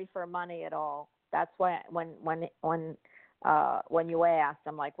feel worry for money at all. That's why when you asked,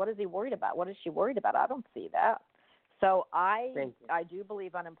 I'm like, what is he worried about? What is she worried about? I don't see that. So I do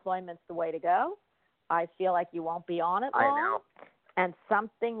believe unemployment's the way to go. I feel like you won't be on it long. I know. And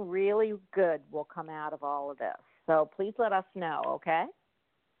something really good will come out of all of this. So please let us know, okay?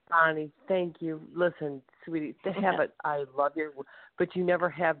 Bonnie, thank you. Listen, sweetie, I love you, but you never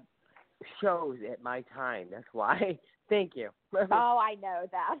have shows at my time. That's why. Thank you. Oh, I know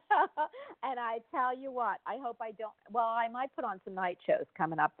that. And I tell you what, I hope I don't. Well, I might put on some night shows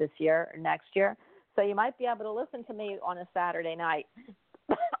coming up this year or next year. So you might be able to listen to me on a Saturday night.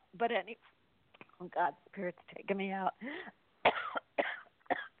 But oh, God, Spirit's taking me out.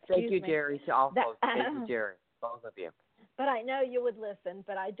 Thank you, Jerry. Thank you, Jerry. Both of you. But I know you would listen,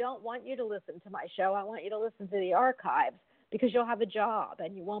 but I don't want you to listen to my show. I want you to listen to the archives, because you'll have a job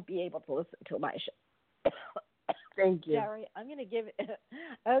and you won't be able to listen to my show. Thank you. Jerry, I'm going to give it.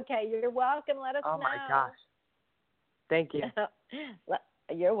 Okay, you're welcome. Let us know. Oh, my gosh. Thank you.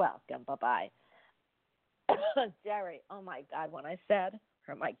 You're welcome. Bye-bye. Jerry, oh, my God, when I said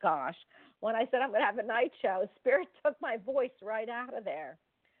I'm going to have a night show, Spirit took my voice right out of there.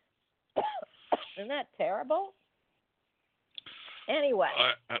 Isn't that terrible? Anyway.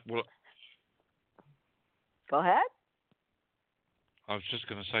 Go ahead. I was just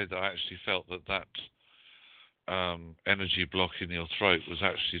going to say that I actually felt that energy block in your throat was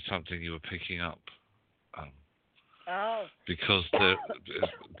actually something you were picking up. Because there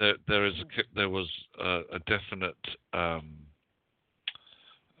was a definite. I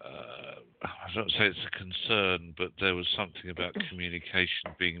don't say it's a concern, but there was something about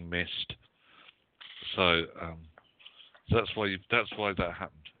communication being missed. So that's why that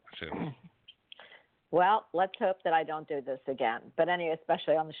happened, I feel. Well, let's hope that I don't do this again. But anyway,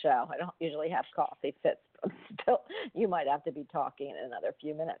 especially on the show, I don't usually have coffee fits. But still, you might have to be talking in another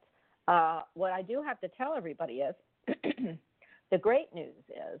few minutes. What I do have to tell everybody is, the great news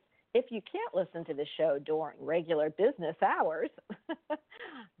is, if you can't listen to the show during regular business hours,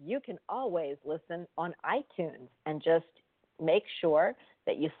 you can always listen on iTunes, and just make sure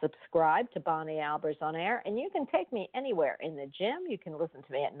that you subscribe to Bonnie Albers on Air, and you can take me anywhere in the gym. You can listen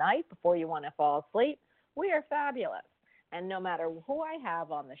to me at night before you want to fall asleep. We are fabulous. And no matter who I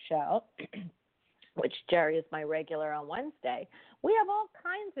have on the show, which Jerry is my regular on Wednesday, we have all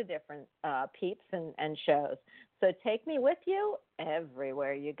kinds of different peeps and shows. So take me with you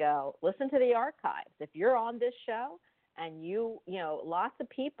everywhere you go. Listen to the archives. If you're on this show and you know, lots of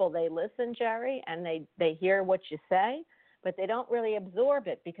people, they listen, Jerry, and they hear what you say, but they don't really absorb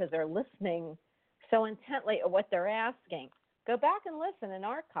it because they're listening so intently at what they're asking. Go back and listen in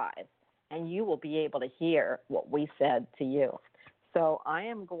archives, and you will be able to hear what we said to you. So I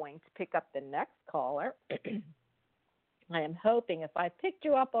am going to pick up the next caller. I am hoping, if I picked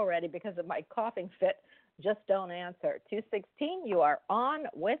you up already because of my coughing fit, Just don't answer. 216, you are on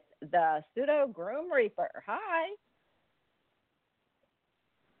with the Pseudo Groom Reaper. Hi.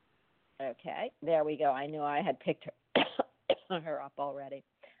 Okay, there we go. I knew I had picked her up already.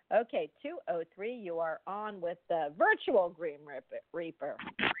 Okay, 203, you are on with the Virtual Groom Reaper.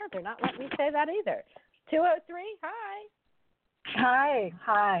 Oh, they're not letting me say that either. 203, hi.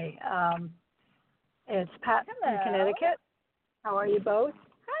 Hi. It's Pat Hello. from Connecticut. How are you both?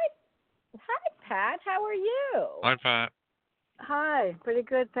 Hi, Pat. How are you? Hi, Pat. Hi. Pretty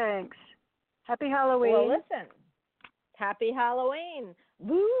good, thanks. Happy Halloween. Well, listen. Happy Halloween.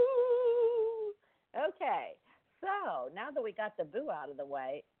 Boo! Okay, so now that we got the boo out of the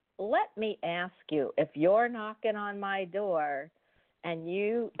way, let me ask you, if you're knocking on my door and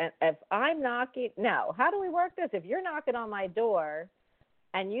if I'm knocking, no, how do we work this? If you're knocking on my door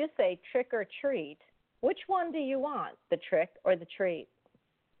and you say trick or treat, which one do you want, the trick or the treat?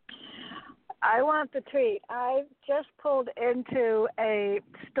 I want the treat. I just pulled into a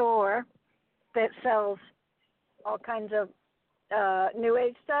store that sells all kinds of New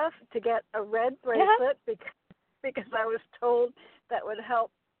Age stuff to get a red bracelet because I was told that would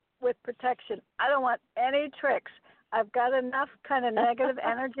help with protection. I don't want any tricks. I've got enough kind of negative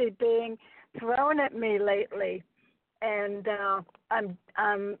energy being thrown at me lately, and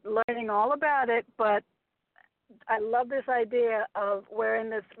I'm learning all about it. But I love this idea of wearing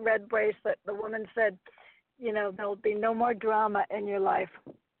this red bracelet. The woman said, there'll be no more drama in your life,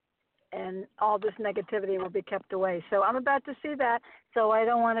 and all this negativity will be kept away. So I'm about to see that. So I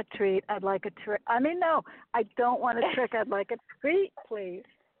don't want a treat. I'd like a trick. No, I don't want a trick. I'd like a treat, please.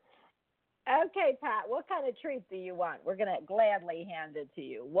 Okay, Pat, what kind of treat do you want? We're going to gladly hand it to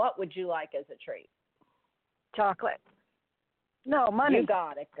you. What would you like as a treat? Chocolate. No, money. You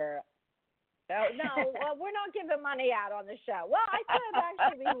got it, girl. Oh, no, well, we're not giving money out on the show. Well, I could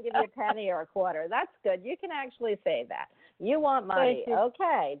actually we can give you a penny or a quarter. That's good. You can actually say that. You want money. Thank you.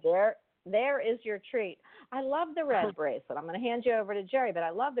 Okay, there is your treat. I love the red bracelet. I'm going to hand you over to Jerry, but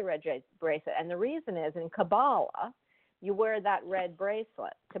I love the red bracelet. And the reason is in Kabbalah, you wear that red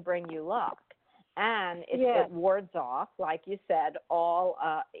bracelet to bring you luck. And it wards off, like you said, all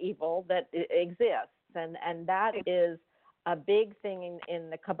evil that exists. And that is a big thing in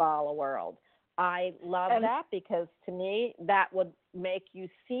the Kabbalah world. I love that because to me that would make you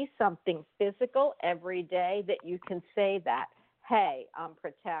see something physical every day that you can say that, hey, I'm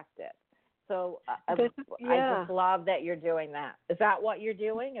protected. So I just love that you're doing that. Is that what you're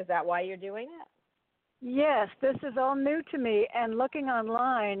doing? Is that why you're doing it? Yes, this is all new to me. And looking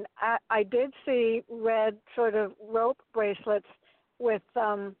online, I did see red sort of rope bracelets with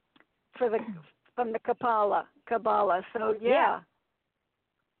from the Kabbalah. So yeah.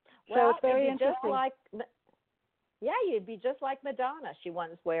 So well, it's very it'd be interesting. You'd be just like Madonna. She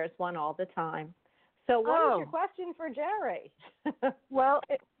wears one all the time. So what is your question for Jerry? Well,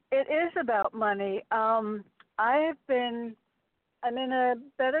 it is about money. I'm in a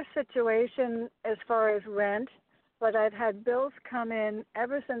better situation as far as rent, but I've had bills come in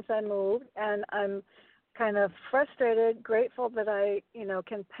ever since I moved, and I'm kind of frustrated, grateful that I,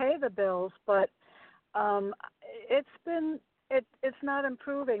 can pay the bills, but it's not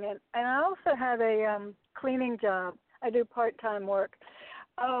improving. And I also have a cleaning job. I do part-time work.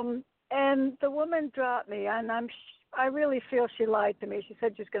 And the woman dropped me, and I really feel she lied to me. She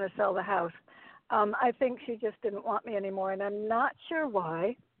said she's going to sell the house. I think she just didn't want me anymore, and I'm not sure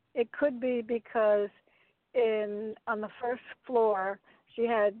why. It could be because on the first floor she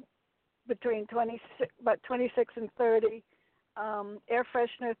had between 26 and 30 air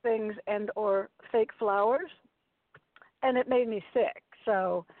freshener things and or fake flowers, and it made me sick.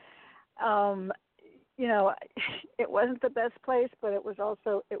 So, it wasn't the best place, but it was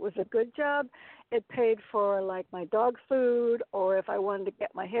a good job. It paid for like my dog food, or if I wanted to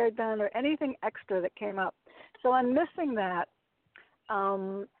get my hair done, or anything extra that came up. So I'm missing that,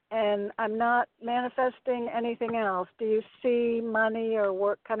 and I'm not manifesting anything else. Do you see money or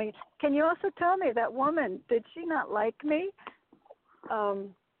work coming? Can you also tell me, that woman, did she not like me? How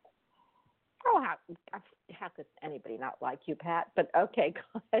could anybody not like you, Pat? But okay,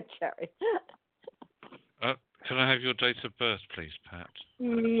 go ahead, Jerry. Can I have your date of birth, please, Pat?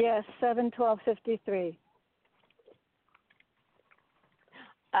 Yes, 7/12/53.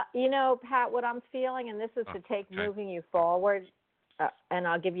 Pat, what I'm feeling, and this is to take moving you forward, and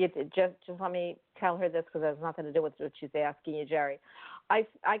I'll give you just let me tell her this because it has nothing to do with what she's asking you, Jerry. I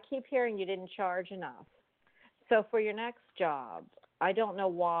keep hearing you didn't charge enough. So for your next job, I don't know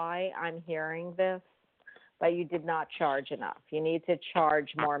why I'm hearing this, but you did not charge enough. You need to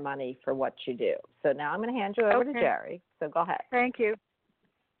charge more money for what you do. So now I'm going to hand you over to Jerry. So go ahead. Thank you.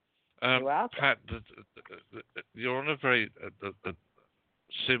 You're welcome. Pat, you're on a very a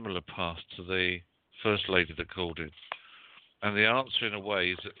similar path to the first lady that called in, and the answer in a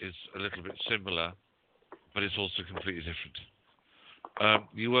way is a little bit similar, but it's also completely different.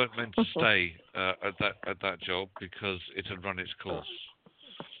 You weren't meant to stay at that job because it had run its course.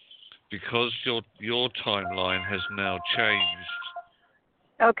 Because your timeline has now changed.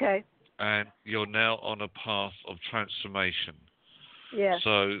 Okay. And you're now on a path of transformation. Yeah.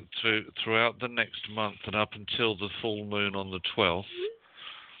 So throughout the next month and up until the full moon on the 12th,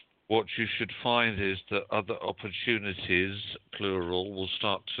 what you should find is that other opportunities, plural, will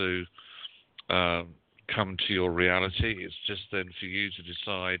start to come to your reality. It's just then for you to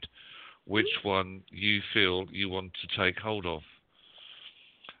decide which one you feel you want to take hold of.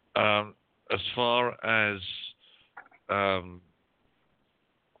 As far as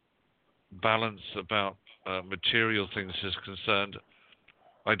balance about material things is concerned,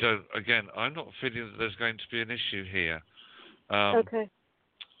 I'm not feeling that there's going to be an issue here. Okay.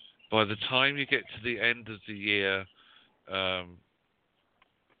 By the time you get to the end of the year,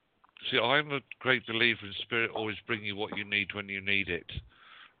 see, I'm a great believer in spirit always bring you what you need when you need it.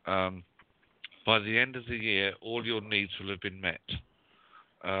 By the end of the year, all your needs will have been met.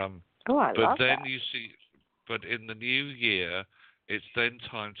 I but love then that. you see, but in the new year, it's then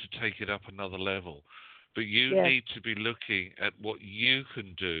time to take it up another level. But you need to be looking at what you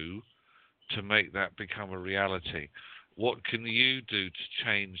can do to make that become a reality. What can you do to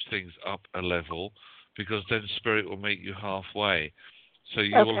change things up a level? Because then spirit will meet you halfway. So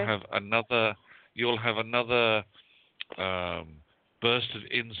you will have another. You'll have another burst of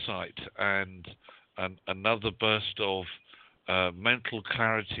insight and another burst of mental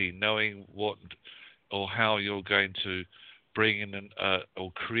clarity, knowing what or how you're going to bring in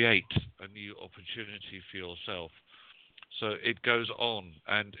or create a new opportunity for yourself. So it goes on,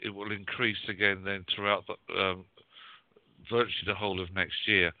 and it will increase again then throughout virtually the whole of next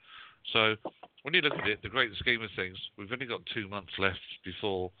year. So when you look at it, the great scheme of things, we've only got 2 months left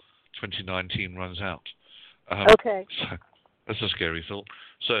before 2019 runs out. Okay. So that's a scary thought.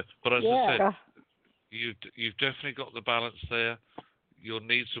 So, but as I said, you've definitely got the balance there. Your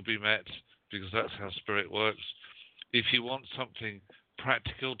needs will be met because that's how spirit works. If you want something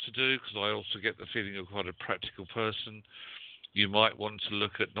practical to do, because I also get the feeling you're quite a practical person, you might want to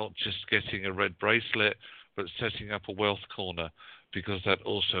look at not just getting a red bracelet, but setting up a wealth corner, because that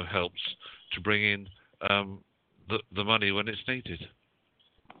also helps to bring in the money when it's needed.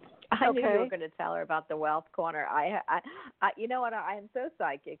 I knew you were going to tell her about the wealth corner. I you know what? I am so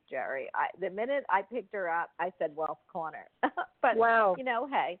psychic, Jerry. The minute I picked her up, I said wealth corner. But you know,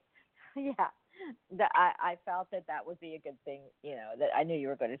 hey, yeah. I felt that would be a good thing, you know, that I knew you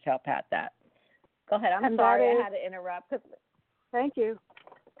were going to tell Pat that. Go ahead. I'm sorry I had to interrupt. Thank you.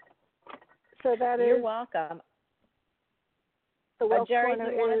 So You're welcome. Jerry, do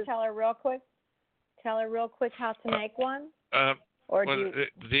you want to tell her real quick? Tell her real quick how to make one? The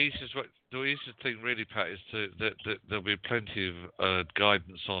easiest thing really, Pat, is that there'll be plenty of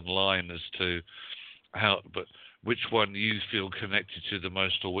guidance online as to how, but which one you feel connected to the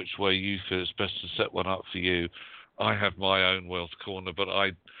most, or which way you feel it's best to set one up for you. I have my own wealth corner, but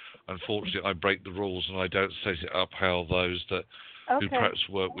unfortunately I break the rules and I don't set it up how those that who perhaps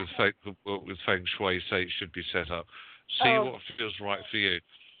work with feng shui say it should be set up. See what feels right for you.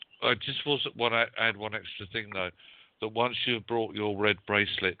 I just want to add one extra thing though, that once you've brought your red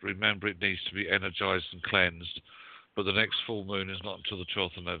bracelet, remember it needs to be energized and cleansed, but the next full moon is not until the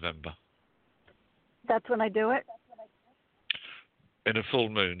 12th of November. That's when I do it? In a full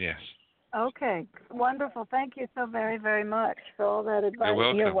moon, yes. Okay, wonderful. Thank you so very, very much for all that advice. You're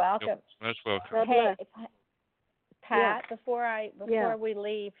welcome. You're welcome. You're most welcome. Hey, Pat, before we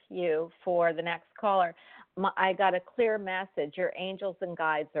leave you for the next caller, I got a clear message. Your angels and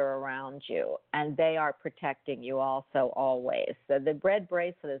guides are around you, and they are protecting you also always. So the red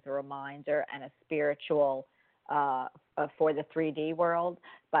bracelet is a reminder and a spiritual for the 3D world,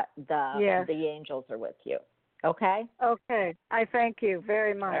 but the angels are with you. Okay? Okay. I thank you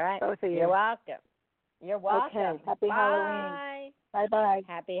very much, all right. Both of you. You're welcome. You're welcome. Okay. Happy Halloween. Bye-bye.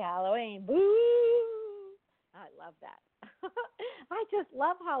 Happy Halloween. Boo! I love that. I just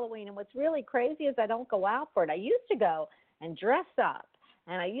love Halloween, and what's really crazy is I don't go out for it. I used to go and dress up,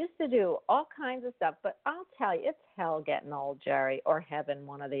 and I used to do all kinds of stuff, but I'll tell you, it's hell getting old, Jerry, or heaven,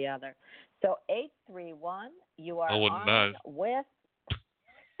 one or the other. So 831, you are on with...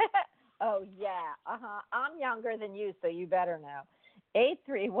 Oh, yeah. I'm younger than you, so you better know.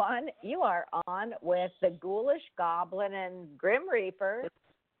 831, you are on with the Ghoulish Goblin and Grim Reaper,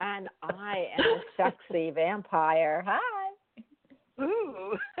 and I am a sexy vampire. Hi.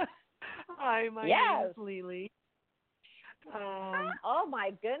 Ooh. Hi, my name is Lily. Oh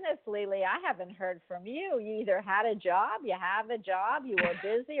my goodness, Lily, I haven't heard from you. You either had a job, you have a job, you were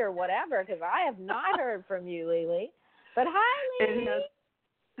busy or whatever, because I have not heard from you, Lily. But hi, Lily.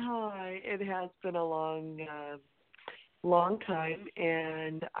 It has been a long time,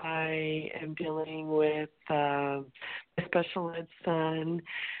 and I am dealing with a special ed son,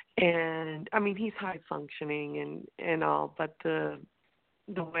 and I mean he's high functioning and all, but the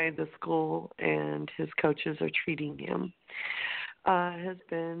way the school and his coaches are treating him has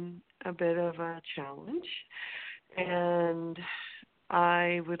been a bit of a challenge, and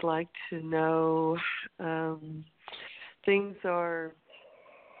I would like to know things are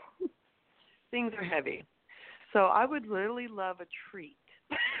heavy. So I would really love a treat.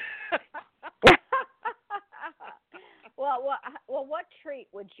 Well, what treat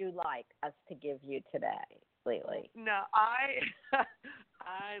would you like us to give you today, Lily? No, I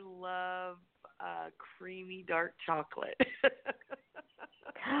love creamy dark chocolate.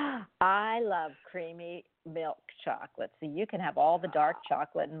 I love creamy milk chocolate. So you can have all the dark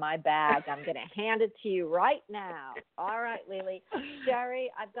chocolate in my bag. I'm going to hand it to you right now. All right, Lily.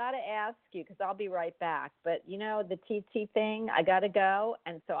 Sherry, I've got to ask you because I'll be right back. But, you know, the TT thing, I got to go.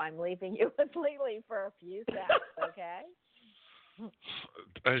 And so I'm leaving you with Lily for a few seconds, okay?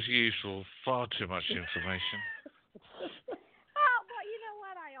 As usual, far too much information. Well, you know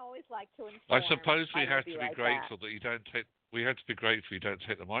what? I always like to inform. I suppose we have to be right grateful back. that you don't take. We have to be grateful you don't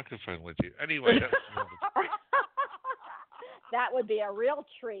take the microphone with you. Anyway, that's another. That would be a real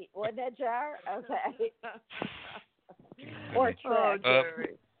treat, wouldn't it, Jar? Okay. Or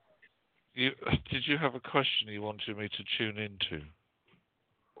trick. Did you have a question you wanted me to tune into?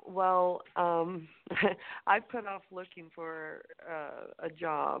 Well, I put off looking for a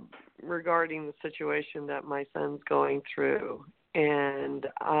job regarding the situation that my son's going through, and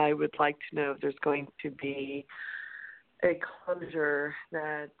I would like to know if there's going to be a closure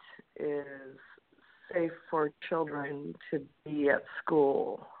that is safe for children to be at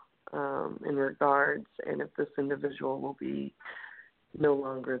school in regards, and if this individual will be no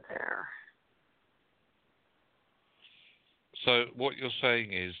longer there. So what you're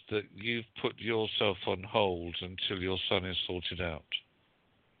saying is that you've put yourself on hold until your son is sorted out.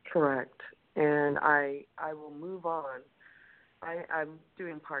 Correct. And I will move on. I'm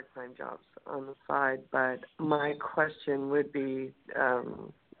doing part-time jobs on the side, but my question would be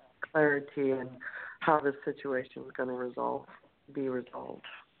clarity in how this situation is going to be resolved.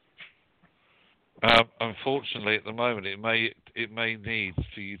 Unfortunately, at the moment, it may need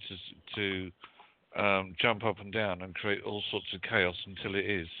for you to jump up and down and create all sorts of chaos until it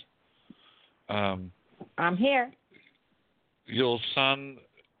is. I'm here. Your son,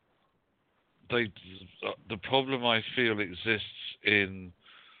 the problem I feel exists in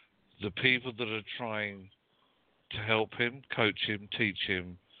the people that are trying to help him, coach him, teach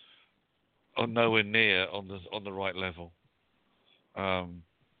him, are nowhere near on the right level. I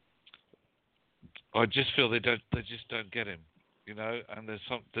just feel they just don't get him. You know, and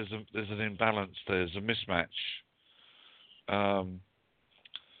there's an imbalance. There's a mismatch, and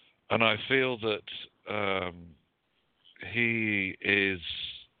I feel that he is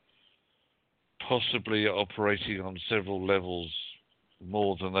possibly operating on several levels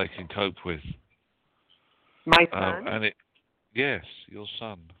more than they can cope with. My son? Yes, your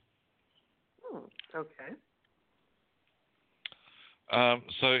son. Okay.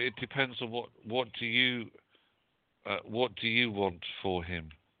 So it depends on what do you want for him?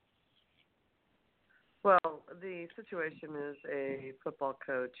 Well, the situation is a football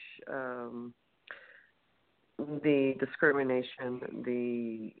coach. The discrimination,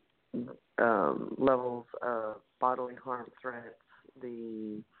 the levels of bodily harm threats,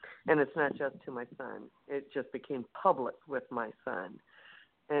 and it's not just to my son. It just became public with my son.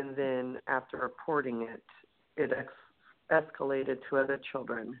 And then after reporting it, it escalated to other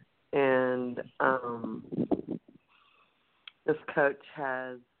children. And this coach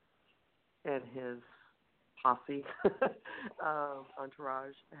has, and his posse,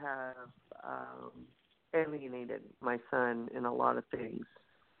 entourage, have alienated my son in a lot of things.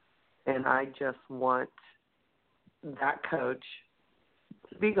 And I just want that coach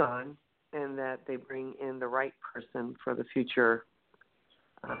to be gone and that they bring in the right person for the future.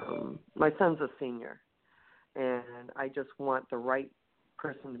 My son's a senior, and I just want the right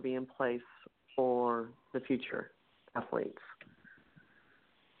person to be in place for the future athletes.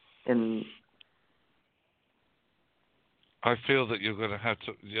 And I feel that you're going to have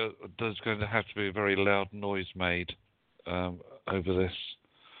to. There's going to have to be a very loud noise made over this.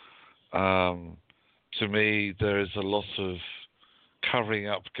 To me, there is a lot of covering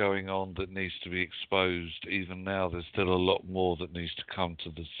up going on that needs to be exposed. Even now, there's still a lot more that needs to come to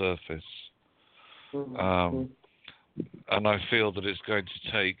the surface. And I feel that it's going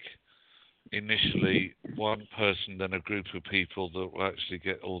to take initially one person, then a group of people that will actually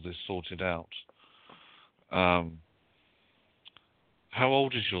get all this sorted out. How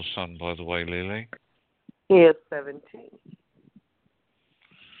old is your son, by the way, Lily? He is 17.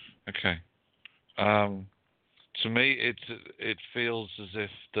 Okay. To me, it feels as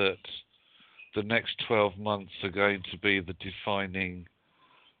if that the next 12 months are going to be the defining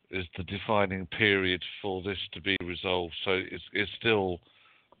period for this to be resolved. So it's still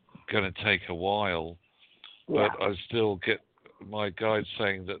going to take a while, but I still get my guide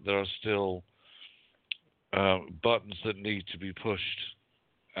saying that there are still buttons that need to be pushed,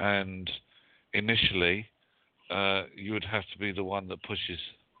 and initially you would have to be the one that pushes.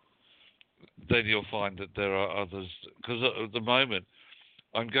 Then you'll find that there are others, because at the moment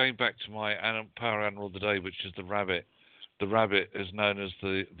I'm going back to my power animal of the day, which is the rabbit. The rabbit is known as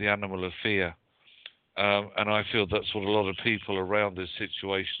the animal of fear, and I feel that's what a lot of people around this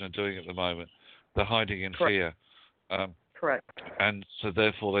situation are doing at the moment. They're hiding in fear. Correct. And so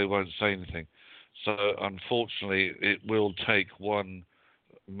therefore they won't say anything. So unfortunately it will take one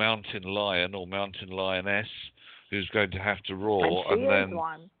mountain lion or mountain lioness who's going to have to roar,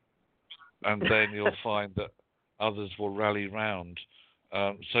 and then you'll find that others will rally round.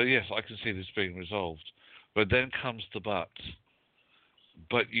 So yes, I can see this being resolved. But then comes the but.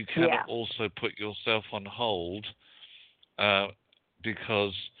 But you cannot also put yourself on hold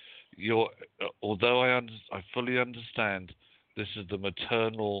because although I fully understand this is the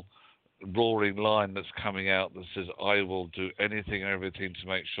maternal roaring line that's coming out that says, I will do anything and everything to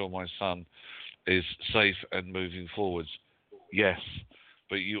make sure my son is safe and moving forwards. Yes,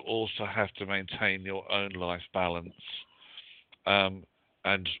 but you also have to maintain your own life balance.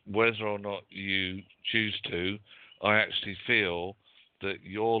 And whether or not you choose to, I actually feel that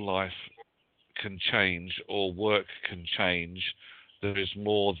your life can change or work can change. There is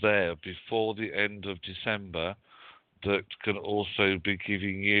more there before the end of December that can also be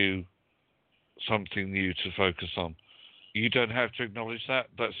giving you something new to focus on. You don't have to acknowledge that.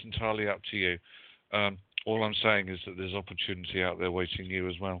 That's entirely up to you. All I'm saying is that there's opportunity out there waiting you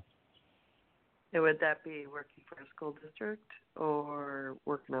as well. And would that be working for a school district or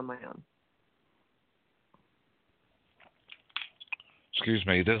working on my own? Excuse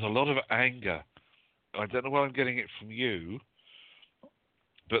me, there's a lot of anger. I don't know where I'm getting it from you,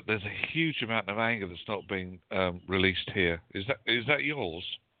 but there's a huge amount of anger that's not being released here. Is that yours?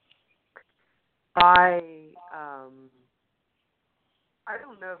 I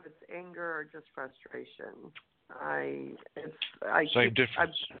don't know if it's anger or just frustration. Same difference.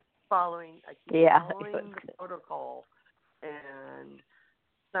 I'm following the protocol, and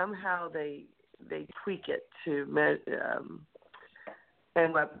somehow they tweak it to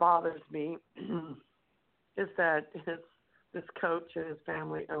and what bothers me is that this coach and his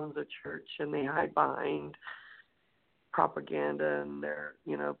family owns a church, and they hide behind propaganda, and they're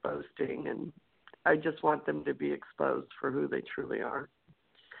boasting, and I just want them to be exposed for who they truly are.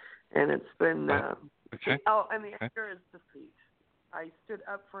 And it's been okay. And the anger is defeat. I stood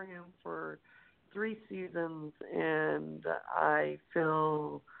up for him for 3 seasons, and I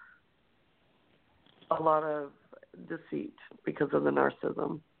feel a lot of deceit because of the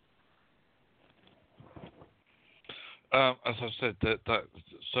narcissism. As I said, that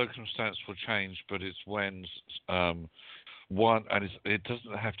circumstance will change, but it's when one, and it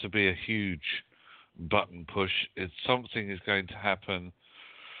doesn't have to be a huge button push. It's something is going to happen,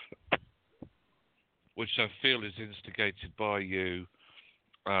 which I feel is instigated by you,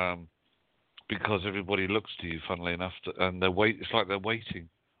 because everybody looks to you, funnily enough, and it's like they're waiting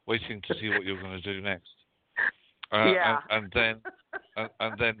to see what you're going to do next. And then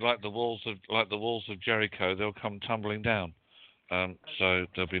like the walls of Jericho, they'll come tumbling down. So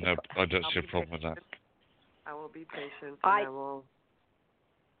there'll be no. I don't see a problem with that. I will be patient. I will.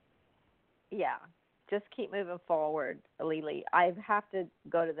 Yeah, just keep moving forward, Lily. I have to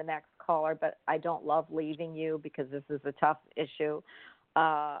go to the next caller, but I don't love leaving you because this is a tough issue.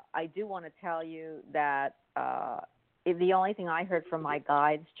 I do want to tell you that the only thing I heard from my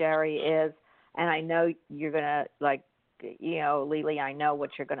guides, Jerry, is, and I know you're going to, Lily, I know what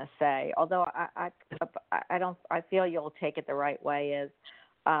you're going to say, although I feel you'll take it the right way, is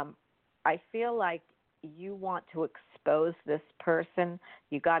I feel like you want to expose this person.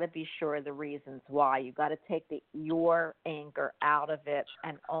 You got to be sure of the reasons why. You got to take your anger out of it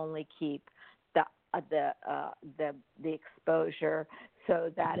and only keep the exposure,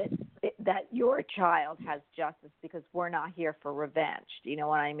 so that that your child has justice, because we're not here for revenge. Do you know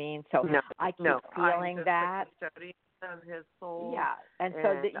what I mean? So I keep feeling I'm that. the custodian of his soul. Yeah, and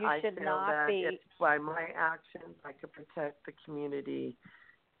so that you should feel not that be. It's by my actions I could protect the community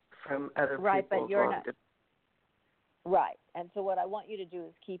from other Right, people's but you're not. wrongdoing. Right, and so what I want you to do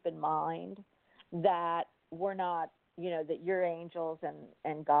is keep in mind that we're not, that your angels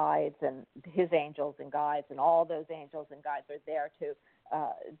and guides and his angels and guides and all those angels and guides are there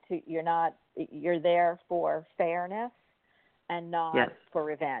you're there for fairness and not for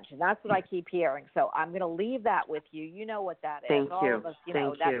revenge. And that's what I keep hearing. So I'm going to leave that with you. You know what that is. Thank all you. of us,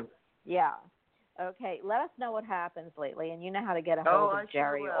 Thank you. Yeah. Okay, let us know what happens lately, and you know how to get a hold of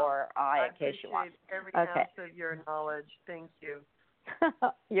Jerry or I in case you want. I appreciate every ounce of your knowledge. Thank you.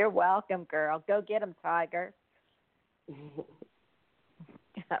 You're welcome, girl. Go get him, Tiger. All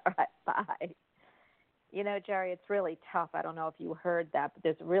right, bye. Jerry, it's really tough. I don't know if you heard that, but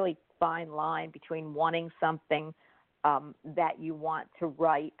there's a really fine line between wanting something that you want to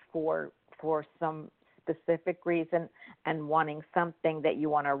write for some specific reason and wanting something that you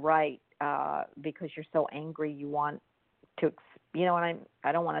want to write because you're so angry you want to,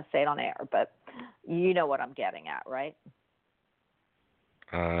 I don't want to say it on air, but you know what I'm getting at, right?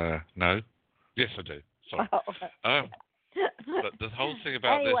 No. Yes, I do. Sorry. But the whole thing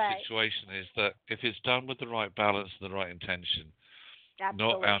about this situation is that if it's done with the right balance and the right intention,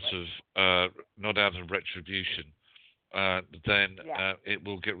 not out of retribution, then it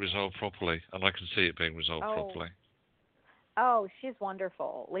will get resolved properly, and I can see it being resolved properly. Oh, she's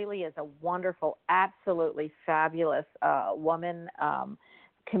wonderful. Lily is a wonderful, absolutely fabulous woman.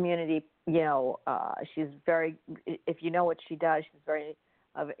 Community, she's very. If you know what she does, she's very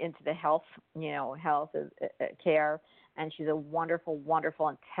into the health, health care, and she's a wonderful, wonderful,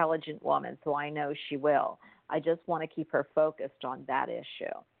 intelligent woman. So I know she will. I just want to keep her focused on that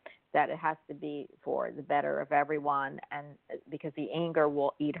issue, that it has to be for the better of everyone, and because the anger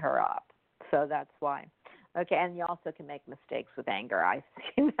will eat her up. So that's why. Okay, and you also can make mistakes with anger. I've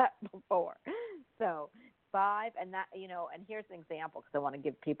seen that before. So 5, and that, and here's an example because I want to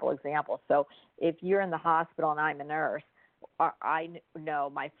give people examples. So if you're in the hospital and I'm a nurse, I know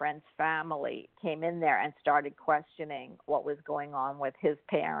my friend's family came in there and started questioning what was going on with his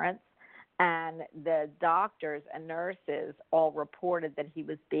parents, and the doctors and nurses all reported that he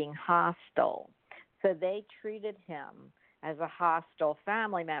was being hostile. So they treated him as a hostile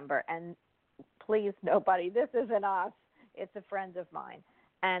family member, and please, nobody, this isn't us. It's a friend of mine.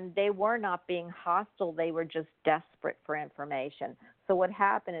 And they were not being hostile. They were just desperate for information. So what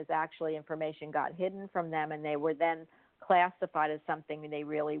happened is actually information got hidden from them, and they were then classified as something they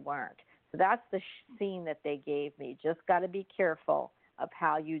really weren't. So that's the scene that they gave me. Just got to be careful of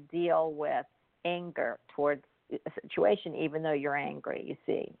how you deal with anger towards a situation, even though you're angry, you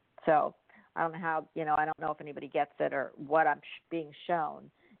see. So I don't know how, I don't know if anybody gets it or what I'm being shown,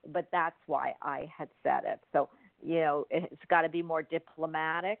 but that's why I had said it. So, it's got to be more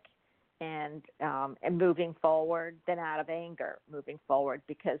diplomatic and moving forward than out of anger moving forward,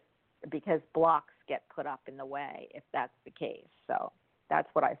 because blocks get put up in the way if that's the case. So that's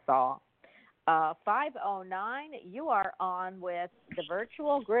what I saw. 509, you are on with the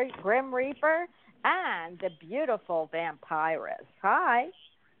virtual Grim Reaper and the beautiful Vampiress. Hi.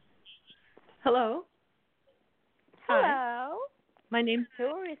 Hello. Hello. Hi. My name's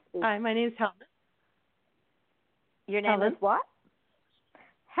Helen. Your name is what?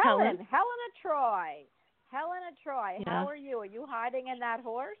 Helen. Helena Troy. Yeah. How are you? Are you hiding in that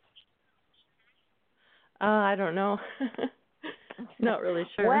horse? I don't know. Not really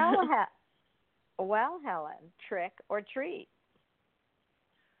sure. Well, Helen, trick or treat?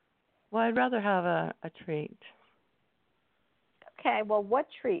 Well, I'd rather have a treat. Okay, well, what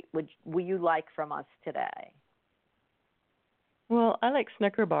treat would you like from us today? Well, I like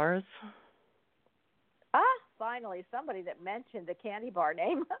Snicker bars. Finally, somebody that mentioned the candy bar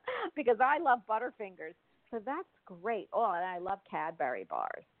name, because I love Butterfingers. So that's great. Oh, and I love Cadbury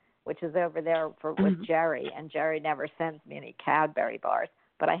bars, which is over there with Jerry, and Jerry never sends me any Cadbury bars,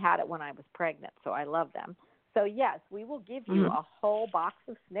 but I had it when I was pregnant, so I love them. So, yes, we will give you a whole box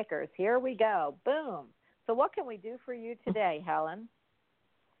of Snickers. Here we go. Boom. So what can we do for you today, Helen?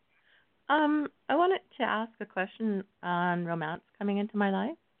 I wanted to ask a question on romance coming into my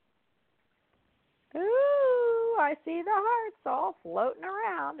life. Ooh, I see the hearts all floating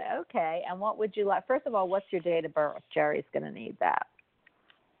around. Okay, and what would you like? First of all, what's your date of birth? Jerry's going to need that.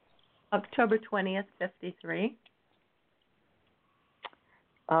 October 20th, 53.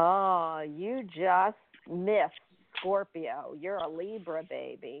 Oh, you just missed Scorpio. You're a Libra,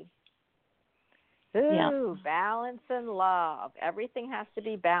 baby. Ooh, balance and love. Everything has to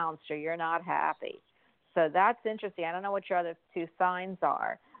be balanced or you're not happy. So that's interesting. I don't know what your other two signs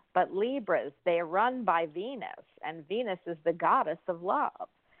are, but Libras, they are run by Venus, and Venus is the goddess of love.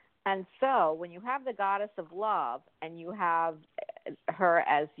 And so when you have the goddess of love and you have her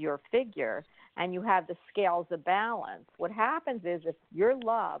as your figure and you have the scales of balance, what happens is if your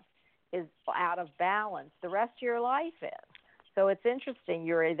love is out of balance, the rest of your life is. So it's interesting.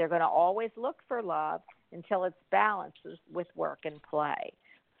 You're either going to always look for love until it's balanced with work and play.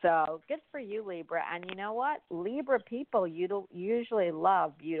 So good for you, Libra. And you know what? Libra people usually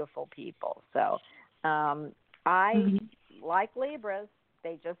love beautiful people. So I like Libras.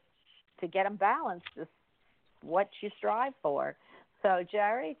 They just, to get them balanced is what you strive for. So,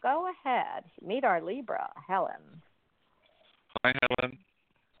 Jerry, go ahead. Meet our Libra, Helen. Hi, Helen.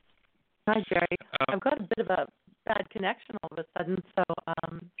 Hi, Jerry. I've got a bit of a bad connection all of a sudden, so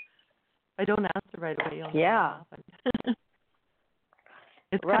I don't answer right away. You'll know what happened.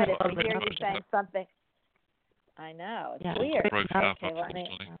 It's right, kind of if we hear you saying something. I know, it's weird. Okay, let me.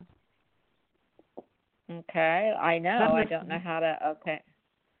 Okay, I know. I don't know how to.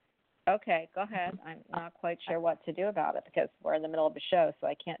 Okay, go ahead. I'm not quite sure what to do about it because we're in the middle of a show, so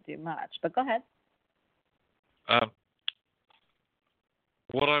I can't do much. But go ahead.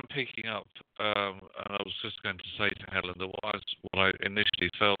 What I'm picking up, and I was just going to say to Helen that what I initially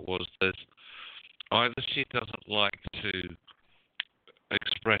felt was that either she doesn't like to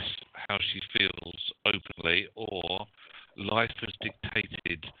express how she feels openly, or life has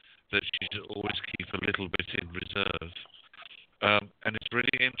dictated that she should always keep a little bit in reserve. And it's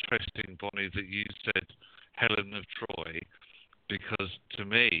really interesting, Bonnie, that you said Helen of Troy, because to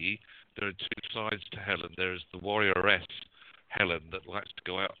me there are two sides to Helen. There's the warrioress Helen that likes to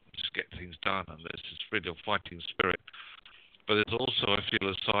go out and just get things done, and there's this real fighting spirit. But there's also, I feel,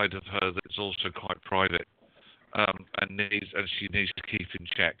 a side of her that's also quite private, and she needs to keep in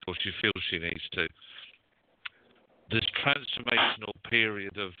check, or she feels she needs to. This transformational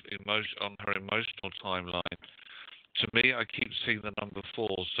period of emotion on her emotional timeline, to me, I keep seeing the number 4.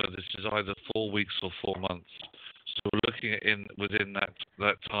 So this is either 4 weeks or 4 months. So we're looking at within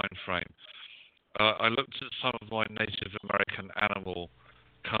that time frame. I looked at some of my Native American animal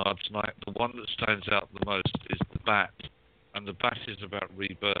cards, and the one that stands out the most is the bat, and the bat is about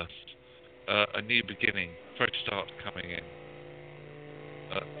rebirth, a new beginning, fresh start coming in,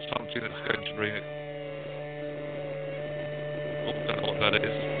 something that's going to bring it. I don't know what that is.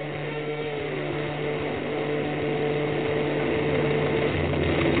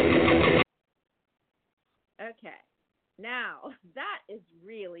 Okay, now that is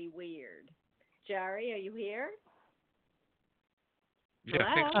really weird. Jerry, are you here? Yeah,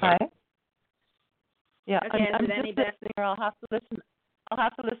 I think so. Hi. Yeah, okay, I'm just listening. I'll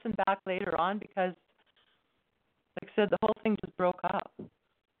have to listen back later on because, like I said, the whole thing just broke up.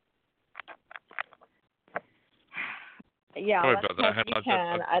 Yeah, sorry let's about that. you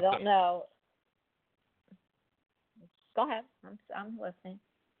can. I don't know. Go ahead. I'm listening.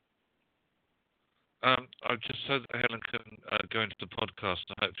 I just so that Helen can go into the podcast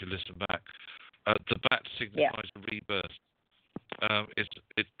and hopefully listen back. The bat signifies a rebirth.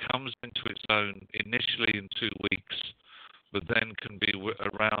 It comes into its own initially in 2 weeks, but then can be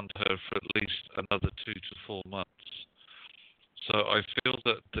around her for at least another 2 to 4 months. So I feel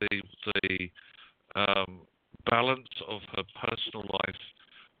that the balance of her personal life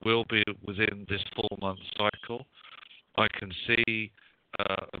will be within this 4-month cycle. I can see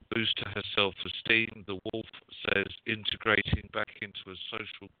a boost to her self-esteem. The wolf says integrating back into a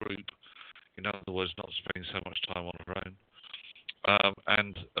social group, in other words, not spending so much time on her own,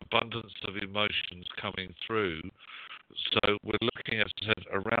 and abundance of emotions coming through. So we're looking at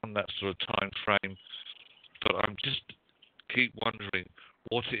around that sort of time frame, but I'm just keep wondering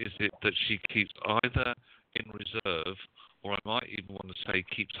what is it that she keeps either in reserve, or I might even want to say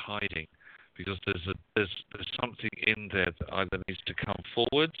keeps hiding, because there's something in there that either needs to come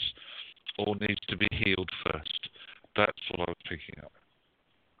forwards or needs to be healed first. That's what I was picking up.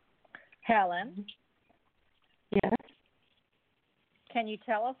 Helen? Yes? Can you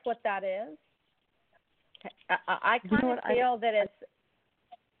tell us what that is? I kind of feel that it's...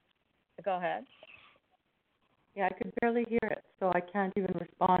 Go ahead. Yeah, I could barely hear it, so I can't even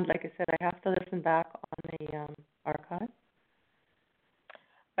respond. Like I said, I have to listen back on the archive.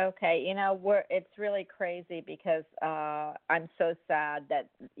 Okay, it's really crazy because I'm so sad that,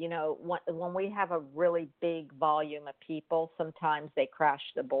 when we have a really big volume of people, sometimes they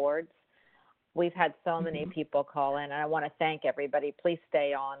crash the boards. We've had so many people call in, and I want to thank everybody. Please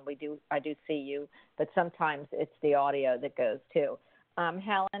stay on. I do see you, but sometimes it's the audio that goes too.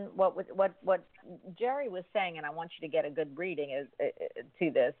 Helen, what Jerry was saying, and I want you to get a good reading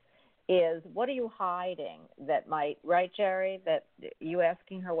to this, is what are you hiding that might, right, Jerry, that you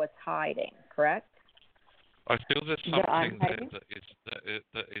asking her what's hiding, correct? I feel there's something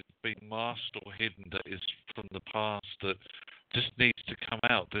that is being masked or hidden, that is from the past, that just needs to come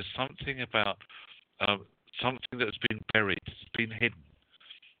out. There's something about something that's been buried, it's been hidden.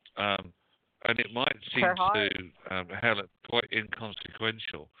 And it might seem to Helen quite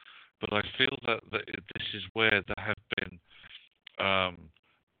inconsequential, but I feel that this is where there have been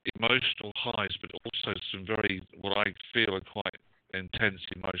emotional highs, but also some very, what I feel are quite intense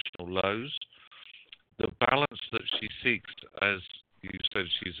emotional lows. The balance that she seeks, as you said,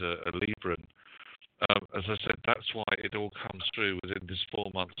 she's a Libran. As I said, that's why it all comes through within this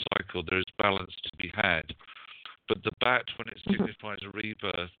 4-month cycle. There is balance to be had. But the bat, when it signifies a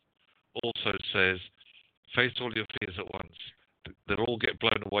rebirth, also says, face all your fears at once. They'll all get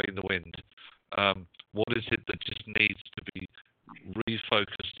blown away in the wind. What is it that just needs to be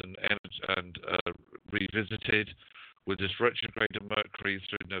refocused and revisited? With this retrograde of Mercury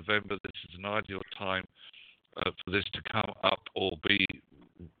through November, this is an ideal time for this to come up or be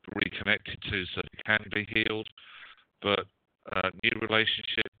reconnected to, so it can be healed. But new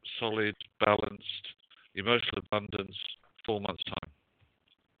relationship, solid, balanced, emotional abundance, 4 months' time.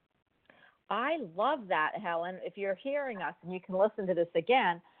 I love that, Helen. If you're hearing us, and you can listen to this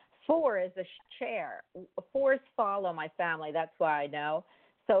again, 4 is a chair. 4s follow my family. That's why I know.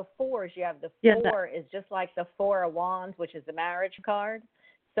 So 4s, you have the 4 is just like the 4 of Wands, which is the marriage card.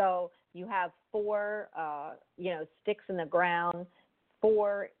 So you have 4, sticks in the ground.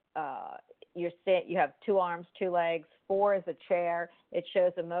 4, you have 2 arms, 2 legs. 4 is a chair. It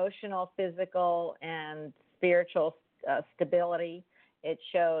shows emotional, physical, and spiritual stability. It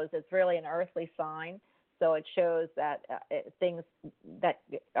shows it's really an earthly sign. So it shows that things that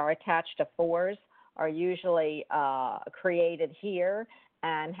are attached to 4s are usually created here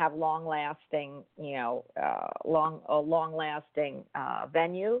and have long-lasting, long-lasting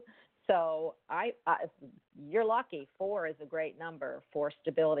venue. So you're lucky. 4 is a great number for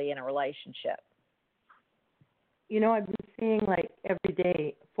stability in a relationship. I've been seeing like every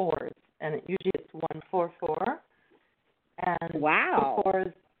day 4s, and usually it's 144, and wow,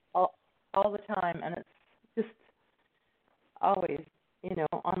 4s all the time, and it's just always,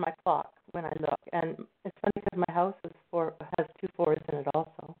 on my clock when I look. And it's funny because my house has 2 4s in it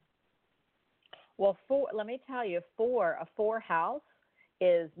also. Well, 4. Let me tell you, a 4 house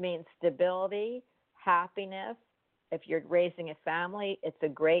means stability, happiness. If you're raising a family, it's a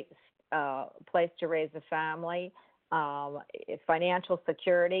great place to raise a family. Financial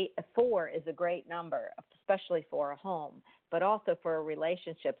security. 4 is a great number, especially for a home, but also for a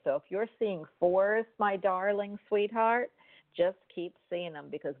relationship. So if you're seeing 4s, my darling sweetheart, just keep seeing them,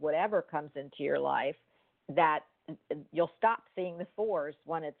 because whatever comes into your life, that you'll stop seeing the 4s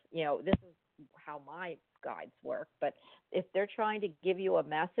when it's, this is how my guides work. But if they're trying to give you a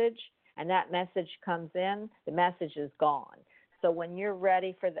message and that message comes in, the message is gone. So when you're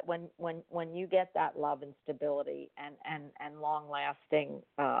ready for that, when you get that love and stability and long-lasting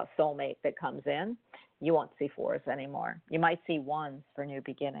soulmate that comes in, you won't see 4s anymore. You might see 1s for new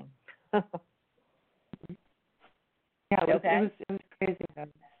beginning. Yeah, it was crazy. I was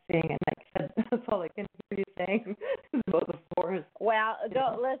seeing it. Like I said, that's all I can hear you saying about the 4s. Well,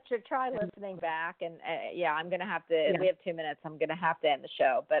 let's try listening back, and I'm going to have to. Yeah. We have 2 minutes. I'm going to have to end the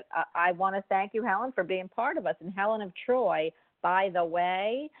show, but I want to thank you, Helen, for being part of us. And Helen of Troy, by the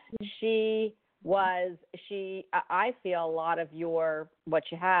way, I feel a lot of what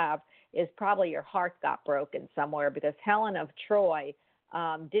you have is probably your heart got broken somewhere, because Helen of Troy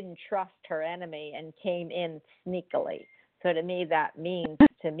didn't trust her enemy and came in sneakily. So to me, that means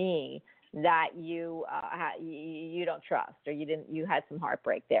that you don't trust, or you had some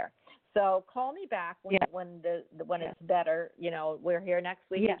heartbreak there. So call me back when it's better. We're here next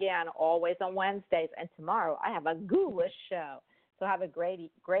week again, always on Wednesdays, and tomorrow I have a ghoulish show. So have a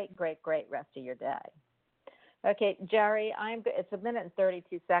great rest of your day. Okay, Jerry, it's 1 minute and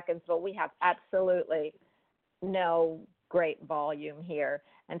 32 seconds, but we have absolutely no great volume here.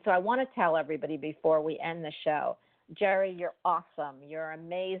 And so I want to tell everybody before we end the show, Jerry, you're awesome. You're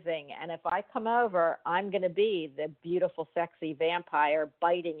amazing. And if I come over, I'm going to be the beautiful, sexy vampire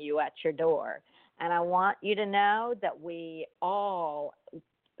biting you at your door. And I want you to know that we all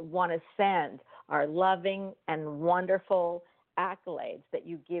want to send our loving and wonderful accolades that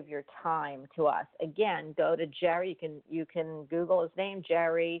you give your time to us. Again, go to Jerry. You can Google his name,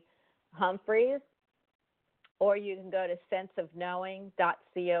 Jerry Humphreys, or you can go to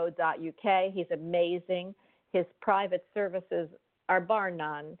senseofknowing.co.uk. He's amazing. His private services bar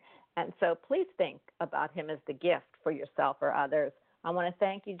none. And so please think about him as the gift for yourself or others. I want to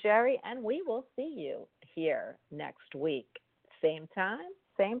thank you, Jerry, and we will see you here next week. Same time,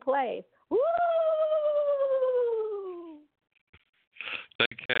 same place. Woo!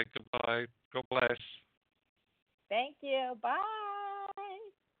 Take care. Goodbye. God bless. Thank you. Bye.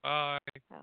 Bye.